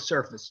still on the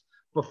surface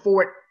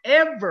before it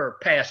ever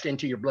passed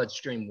into your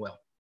bloodstream well.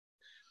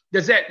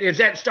 Is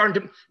that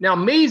starting to, now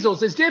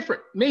measles is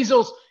different.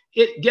 Measles,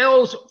 it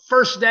goes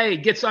first day,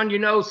 gets on your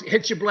nose,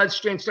 hits your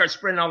bloodstream, starts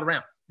spreading all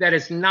around. That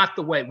is not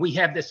the way. We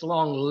have this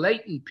long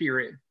latent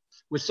period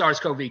with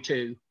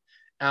SARS-CoV-2.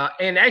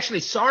 And actually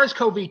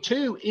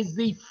SARS-CoV-2 is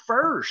the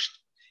first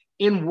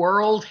in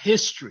world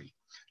history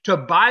to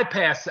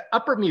bypass the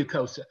upper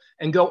mucosa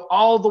and go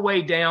all the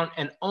way down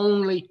and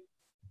only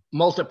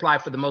multiply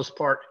for the most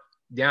part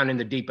down in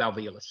the deep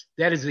alveolus.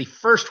 That is the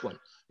first one.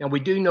 And we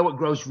do know it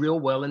grows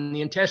real well in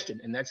the intestine,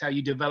 and that's how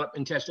you develop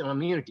intestinal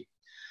immunity.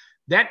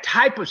 That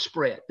type of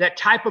spread, that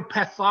type of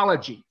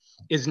pathology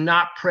is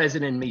not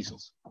present in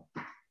measles.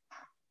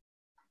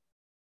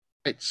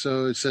 Right.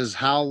 So it says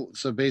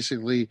so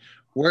basically,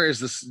 where is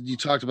this? You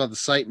talked about the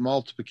site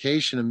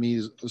multiplication of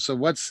measles. So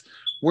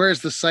where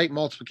is the site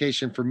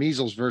multiplication for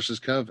measles versus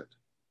COVID?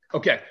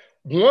 Okay.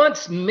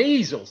 Once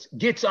measles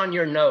gets on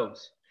your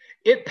nose,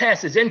 it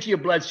passes into your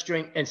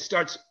bloodstream and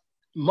starts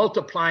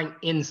multiplying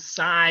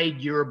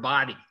inside your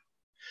body.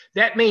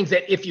 That means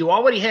that if you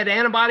already had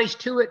antibodies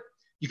to it,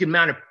 you can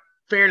mount a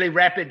fairly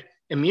rapid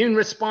immune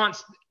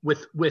response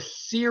with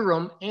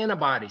serum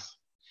antibodies.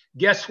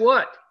 Guess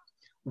what?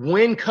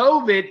 When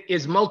COVID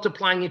is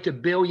multiplying into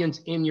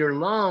billions in your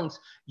lungs,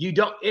 it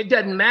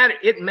doesn't matter.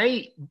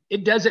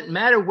 It doesn't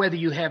matter whether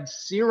you have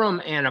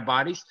serum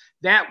antibodies.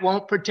 That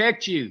won't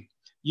protect you.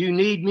 You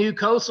need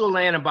mucosal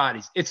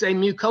antibodies. It's a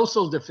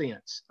mucosal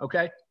defense.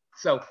 Okay.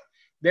 So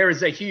there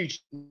is a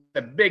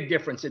big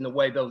difference in the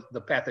way the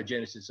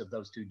pathogenesis of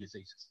those two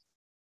diseases.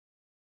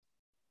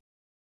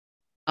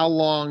 How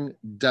long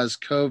does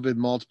COVID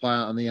multiply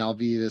on the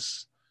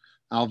alveolus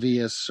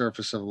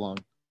surface of the lung?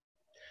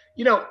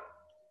 You know,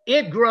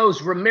 it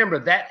grows. Remember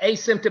that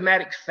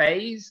asymptomatic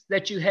phase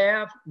that you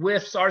have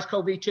with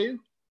SARS-CoV-2?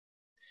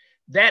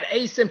 That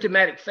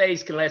asymptomatic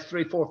phase can last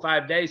 3, 4,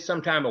 5 days,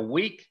 sometime a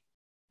week.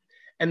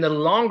 And the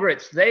longer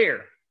it's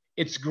there,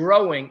 it's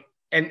growing,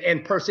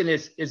 and person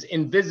is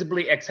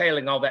invisibly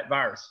exhaling all that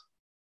virus.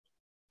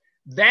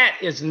 That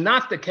is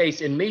not the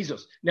case in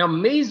measles. Now,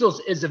 measles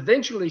is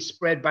eventually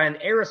spread by an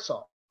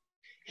aerosol.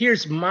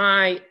 Here's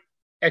my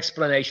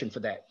explanation for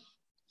that.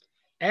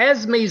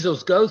 As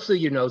measles goes through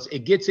your nose,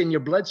 it gets in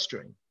your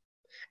bloodstream.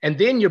 And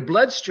then your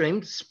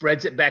bloodstream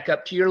spreads it back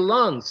up to your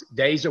lungs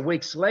days or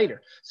weeks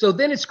later. So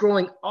then it's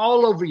growing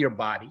all over your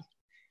body.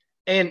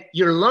 And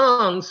your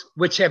lungs,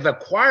 which have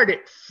acquired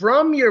it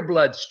from your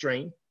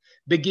bloodstream,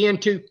 begin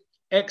to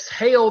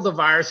exhale the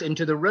virus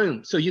into the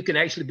room. So you can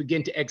actually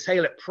begin to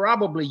exhale it,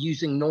 probably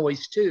using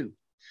noise too.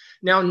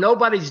 Now,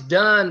 nobody's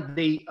done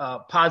the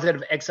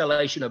positive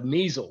exhalation of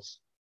measles.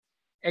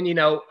 And, you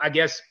know, I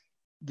guess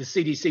the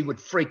CDC would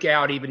freak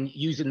out even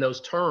using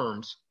those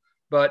terms.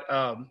 But,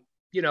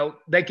 you know,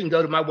 they can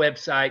go to my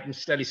website and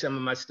study some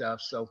of my stuff.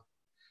 So,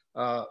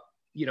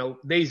 you know,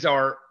 these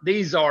are,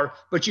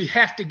 but you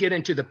have to get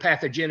into the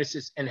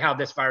pathogenesis and how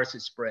this virus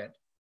is spread.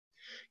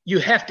 You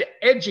have to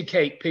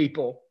educate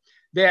people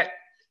that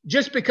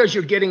just because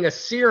you're getting a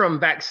serum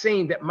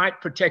vaccine that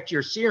might protect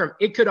your serum,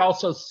 it could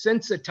also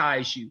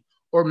sensitize you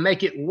or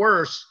make it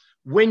worse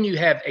when you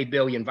have a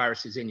billion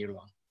viruses in your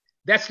lung.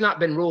 That's not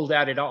been ruled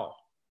out at all.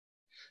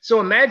 So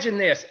imagine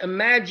this,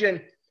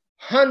 imagine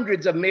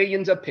hundreds of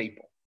millions of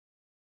people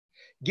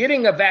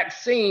getting a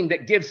vaccine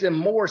that gives them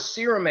more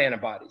serum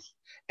antibodies,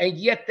 and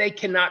yet they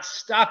cannot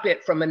stop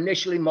it from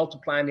initially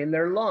multiplying in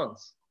their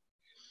lungs.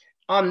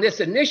 On this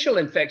initial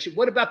infection,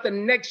 what about the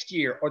next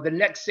year or the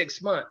next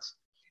 6 months?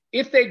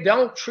 If they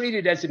don't treat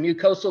it as a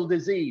mucosal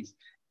disease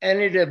and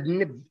it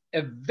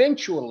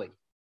eventually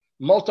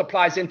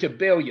multiplies into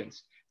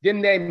billions,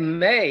 then they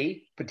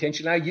may,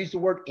 potentially, I use the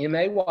word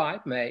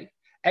may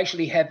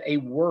actually have a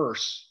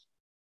worse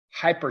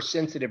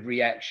hypersensitive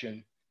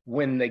reaction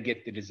when they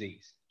get the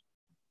disease.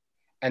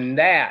 And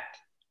that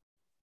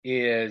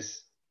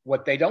is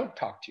what they don't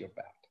talk to you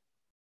about.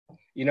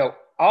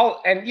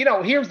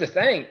 Here's the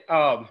thing.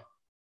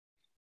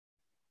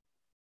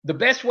 The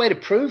best way to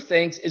prove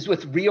things is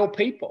with real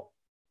people.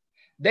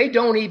 They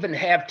don't even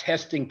have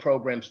testing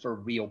programs for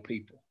real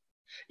people.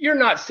 You're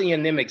not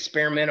seeing them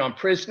experiment on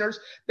prisoners.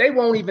 They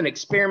won't even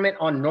experiment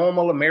on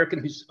normal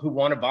Americans who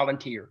want to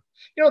volunteer.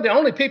 The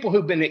only people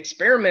who've been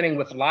experimenting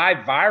with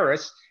live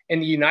virus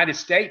in the United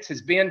States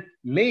has been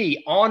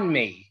me.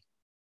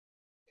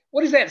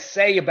 What does that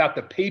say about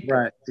the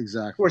people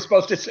who are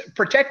supposed to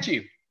protect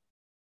you?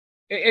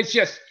 It's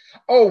just,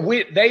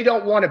 they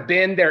don't want to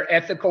bend their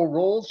ethical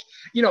rules.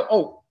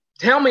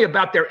 Tell me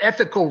about their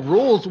ethical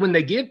rules when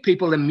they give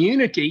people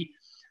immunity.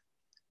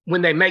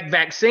 When they make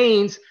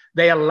vaccines,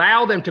 they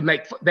allow them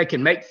they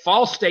can make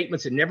false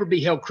statements and never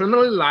be held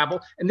criminally liable.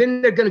 And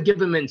then they're going to give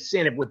them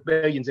incentive with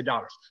billions of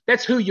dollars.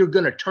 That's who you're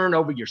going to turn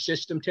over your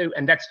system to.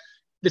 And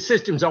the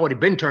system's already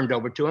been turned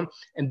over to them.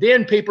 And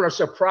then people are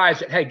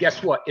surprised that, hey,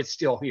 guess what? It's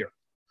still here.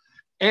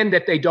 And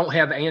that they don't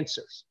have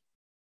answers.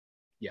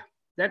 Yeah,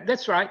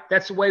 that's right.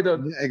 That's the way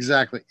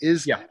Exactly.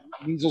 Is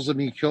measles a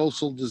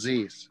mucosal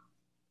disease?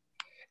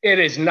 It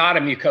is not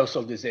a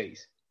mucosal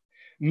disease.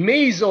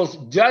 Measles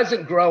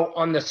doesn't grow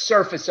on the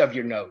surface of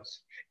your nose.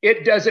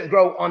 It doesn't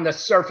grow on the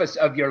surface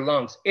of your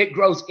lungs. It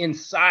grows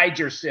inside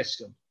your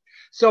system.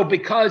 So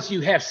because you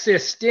have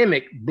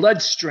systemic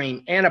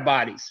bloodstream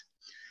antibodies,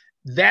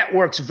 that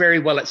works very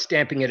well at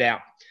stamping it out.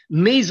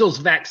 Measles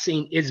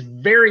vaccine is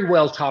very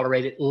well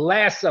tolerated,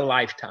 lasts a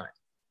lifetime.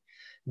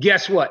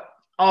 Guess what?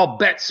 All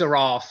bets are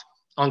off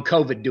on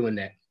COVID doing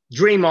that.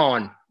 Dream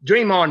on,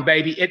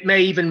 baby. It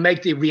may even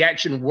make the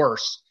reaction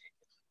worse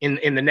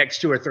in the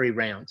next 2 or 3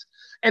 rounds.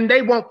 And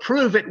they won't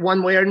prove it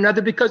one way or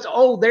another because,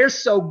 they're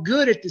so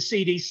good at the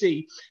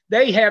CDC.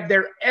 They have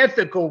their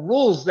ethical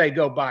rules they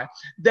go by.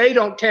 They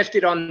don't test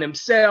it on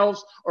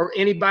themselves or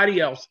anybody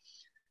else.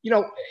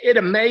 It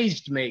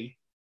amazed me.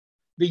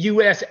 The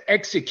U.S.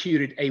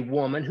 executed a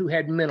woman who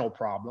had mental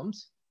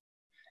problems.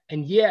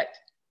 And yet,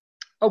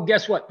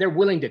 guess what? They're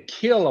willing to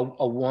kill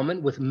a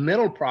woman with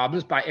mental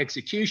problems by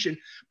execution,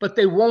 but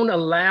they won't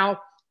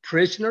allow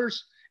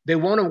prisoners. They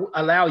won't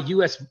allow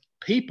U.S.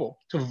 people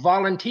to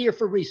volunteer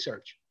for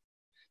research.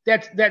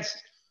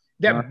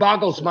 That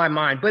boggles my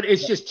mind, but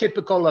it's just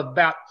typical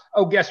about,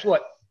 guess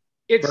what?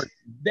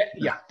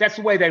 That's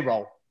the way they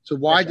roll. So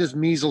why does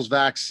measles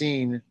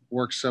vaccine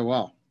work so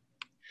well?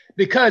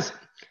 Because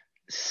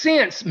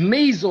since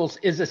measles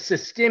is a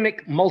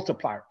systemic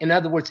multiplier, in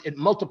other words, it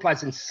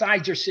multiplies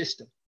inside your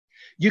system,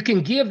 you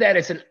can give that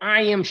as an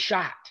IM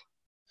shot.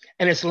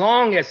 And it's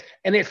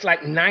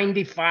like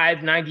 95,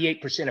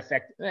 98%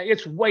 effective.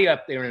 It's way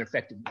up there in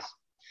effectiveness.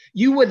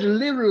 You would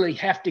literally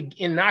have to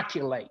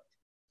inoculate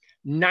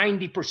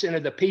 90%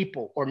 of the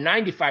people or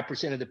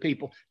 95% of the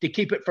people to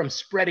keep it from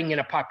spreading in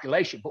a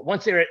population. But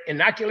once they're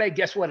inoculated,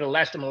 guess what? It'll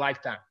last them a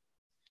lifetime.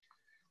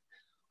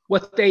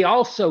 What they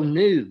also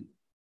knew,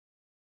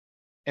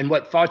 and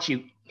what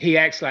Fauci, he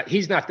acts like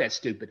he's not that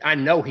stupid. I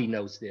know he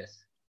knows this.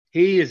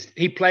 He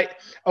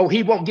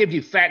won't give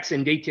you facts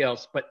and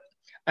details,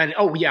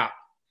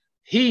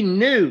 he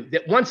knew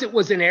that once it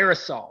was an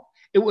aerosol,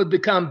 it would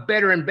become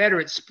better and better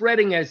at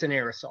spreading as an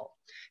aerosol.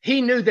 He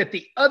knew that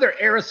the other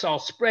aerosol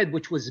spread,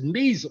 which was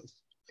measles,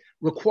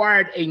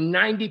 required a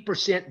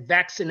 90%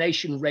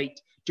 vaccination rate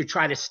to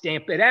try to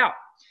stamp it out.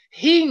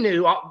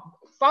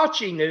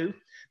 Fauci knew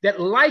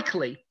that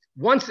likely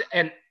once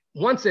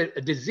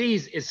a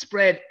disease is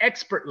spread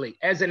expertly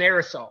as an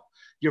aerosol,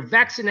 your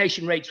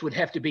vaccination rates would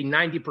have to be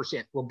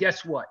 90%. Well,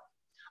 guess what?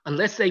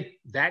 Unless they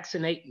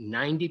vaccinate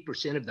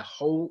 90% of the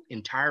whole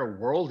entire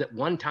world at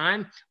one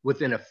time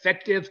with an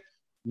effective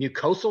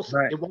mucosal,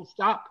 it won't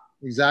stop.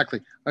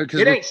 Exactly.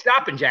 It ain't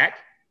stopping, Jack.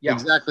 Yeah.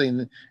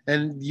 Exactly.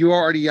 And you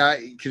already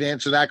could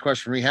answer that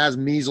question for me. Has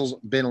measles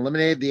been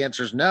eliminated? The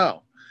answer is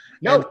no.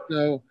 No. And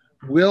so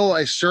will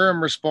a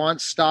serum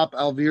response stop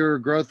alveolar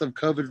growth of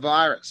COVID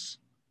virus?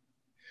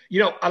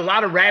 A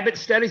lot of rabbit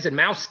studies and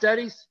mouse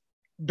studies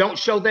don't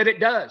show that it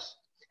does.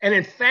 And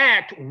in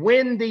fact,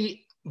 when the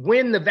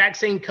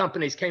vaccine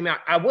companies came out,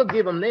 I will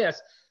give them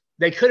this.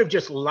 They could have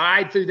just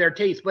lied through their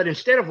teeth, but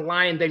instead of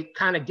lying, they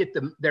kind of get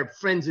their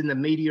friends in the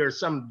media or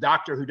some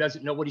doctor who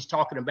doesn't know what he's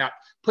talking about,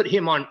 put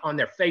him on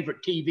their favorite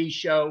TV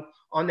show,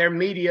 on their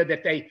media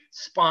that they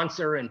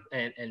sponsor and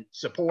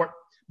support.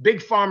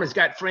 Big Pharma's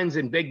got friends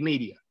in big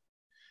media.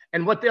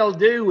 And what they'll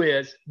do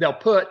is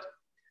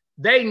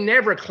they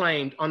never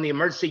claimed on the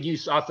emergency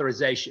use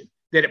authorization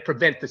that it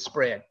prevent the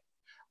spread.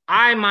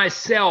 I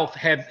myself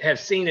have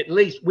seen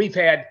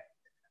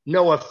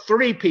know of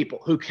 3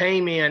 people who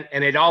came in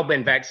and had all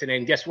been vaccinated.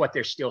 And guess what?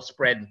 They're still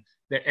spreading.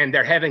 And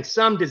they're having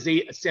some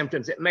disease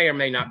symptoms that may or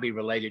may not be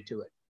related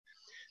to it.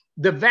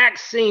 The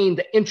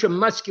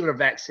intramuscular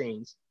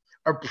vaccines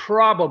are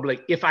probably,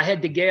 if I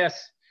had to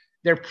guess,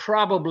 they're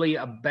probably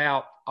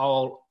about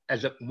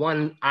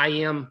one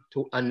IM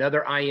to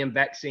another IM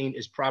vaccine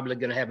is probably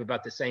going to have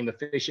about the same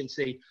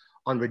efficiency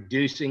on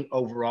reducing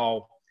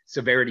overall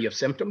severity of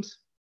symptoms.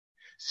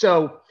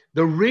 So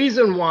The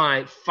reason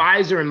why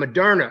Pfizer and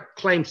Moderna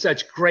claimed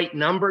such great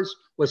numbers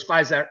was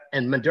Pfizer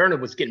and Moderna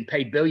was getting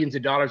paid billions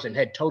of dollars and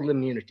had total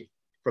immunity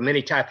from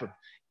any type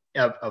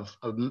of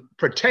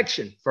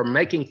protection for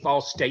making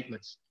false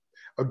statements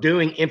or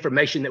doing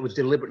information that was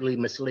deliberately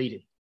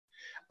misleading.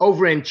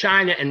 Over in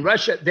China and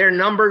Russia, their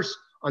numbers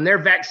on their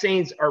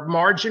vaccines are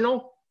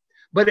marginal,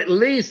 but at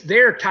least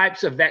their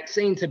types of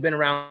vaccines have been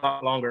around a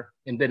lot longer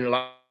and been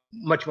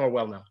much more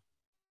well known.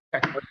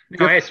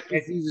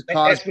 Diseases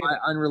caused by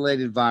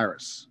unrelated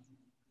virus.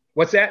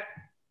 What's that?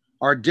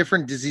 Are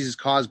different diseases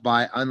caused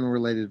by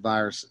unrelated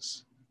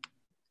viruses?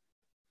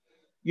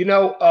 You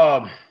know,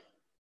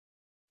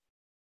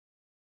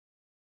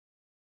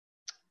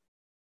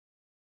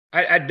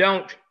 I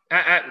don't.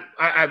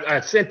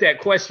 I sent that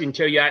question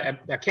to you.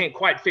 I can't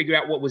quite figure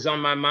out what was on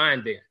my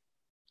mind there.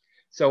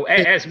 So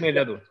ask me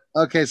another one.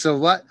 Okay, so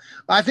what?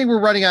 I think we're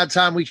running out of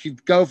time. We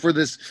could go for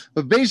this,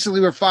 but basically,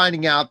 we're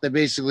finding out that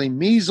basically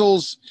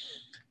measles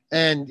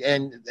and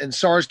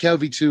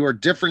SARS-CoV-2 are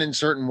different in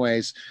certain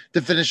ways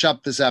to finish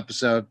up this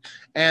episode,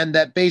 and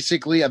that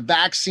basically a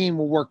vaccine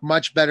will work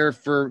much better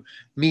for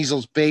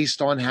measles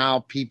based on how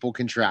people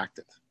contract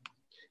it.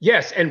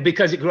 Yes, and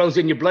because it grows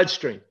in your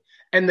bloodstream,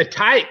 and the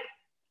type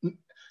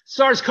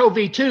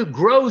SARS-CoV-2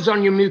 grows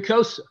on your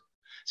mucosa.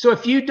 So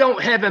if you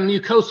don't have a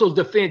mucosal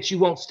defense, you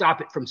won't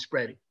stop it from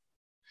spreading.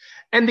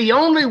 And the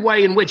only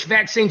way in which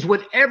vaccines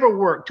would ever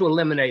work to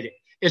eliminate it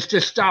is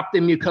to stop the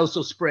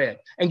mucosal spread.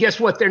 And guess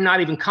what? They're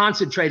not even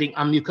concentrating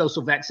on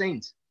mucosal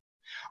vaccines.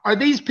 Are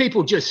these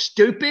people just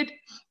stupid,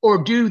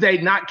 or do they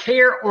not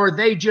care, or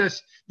they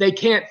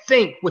can't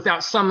think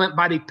without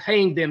somebody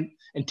paying them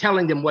and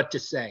telling them what to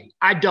say?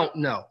 I don't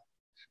know,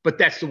 but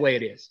that's the way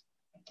it is.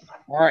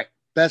 All right.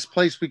 Best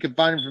place we can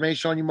find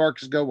information on you,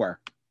 Marcus, go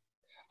where?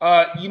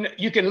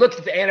 You can look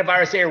at the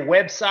Antivirus Air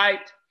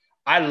website.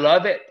 I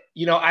love it.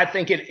 You know, I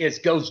think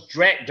it goes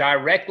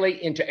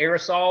directly into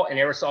aerosol and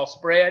aerosol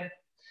spread.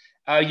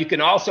 You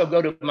can also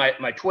go to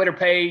my Twitter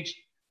page,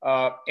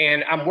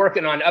 and I'm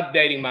working on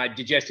updating my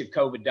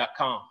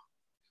digestivecovid.com.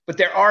 But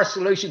there are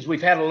solutions.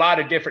 We've had a lot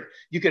of different.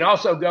 You can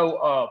also go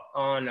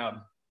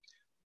on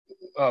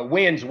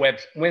Wynn's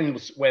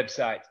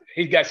website.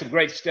 He's got some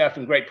great stuff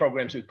and great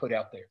programs we put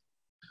out there.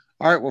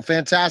 All right. Well,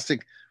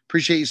 fantastic.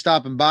 Appreciate you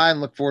stopping by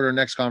and look forward to our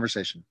next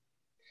conversation.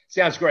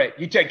 Sounds great.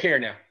 You take care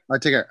now. All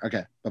right. Take care.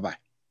 Okay. Bye-bye.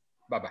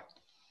 Bye-bye.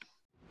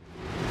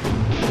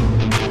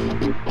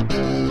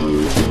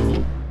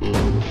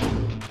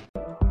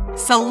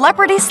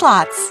 Celebrity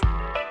Slots.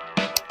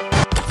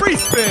 Free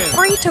spin.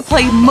 Free to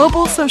play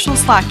mobile social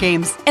slot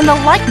games in the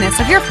likeness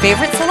of your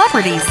favorite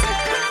celebrities.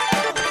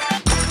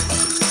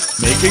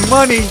 Making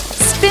money.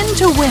 Spin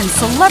to win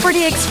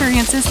celebrity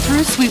experiences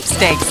through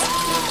sweepstakes.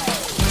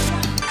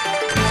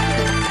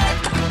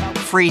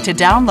 Free to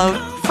download,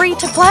 free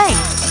to play.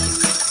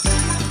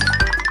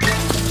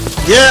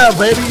 Yeah,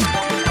 baby.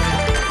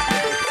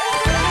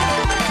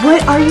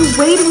 What are you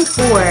waiting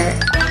for?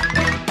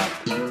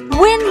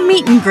 Win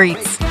meet and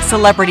greets,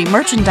 celebrity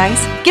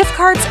merchandise, gift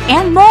cards,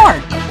 and more.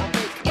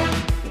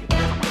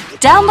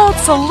 Download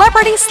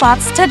Celebrity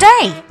Slots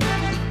today.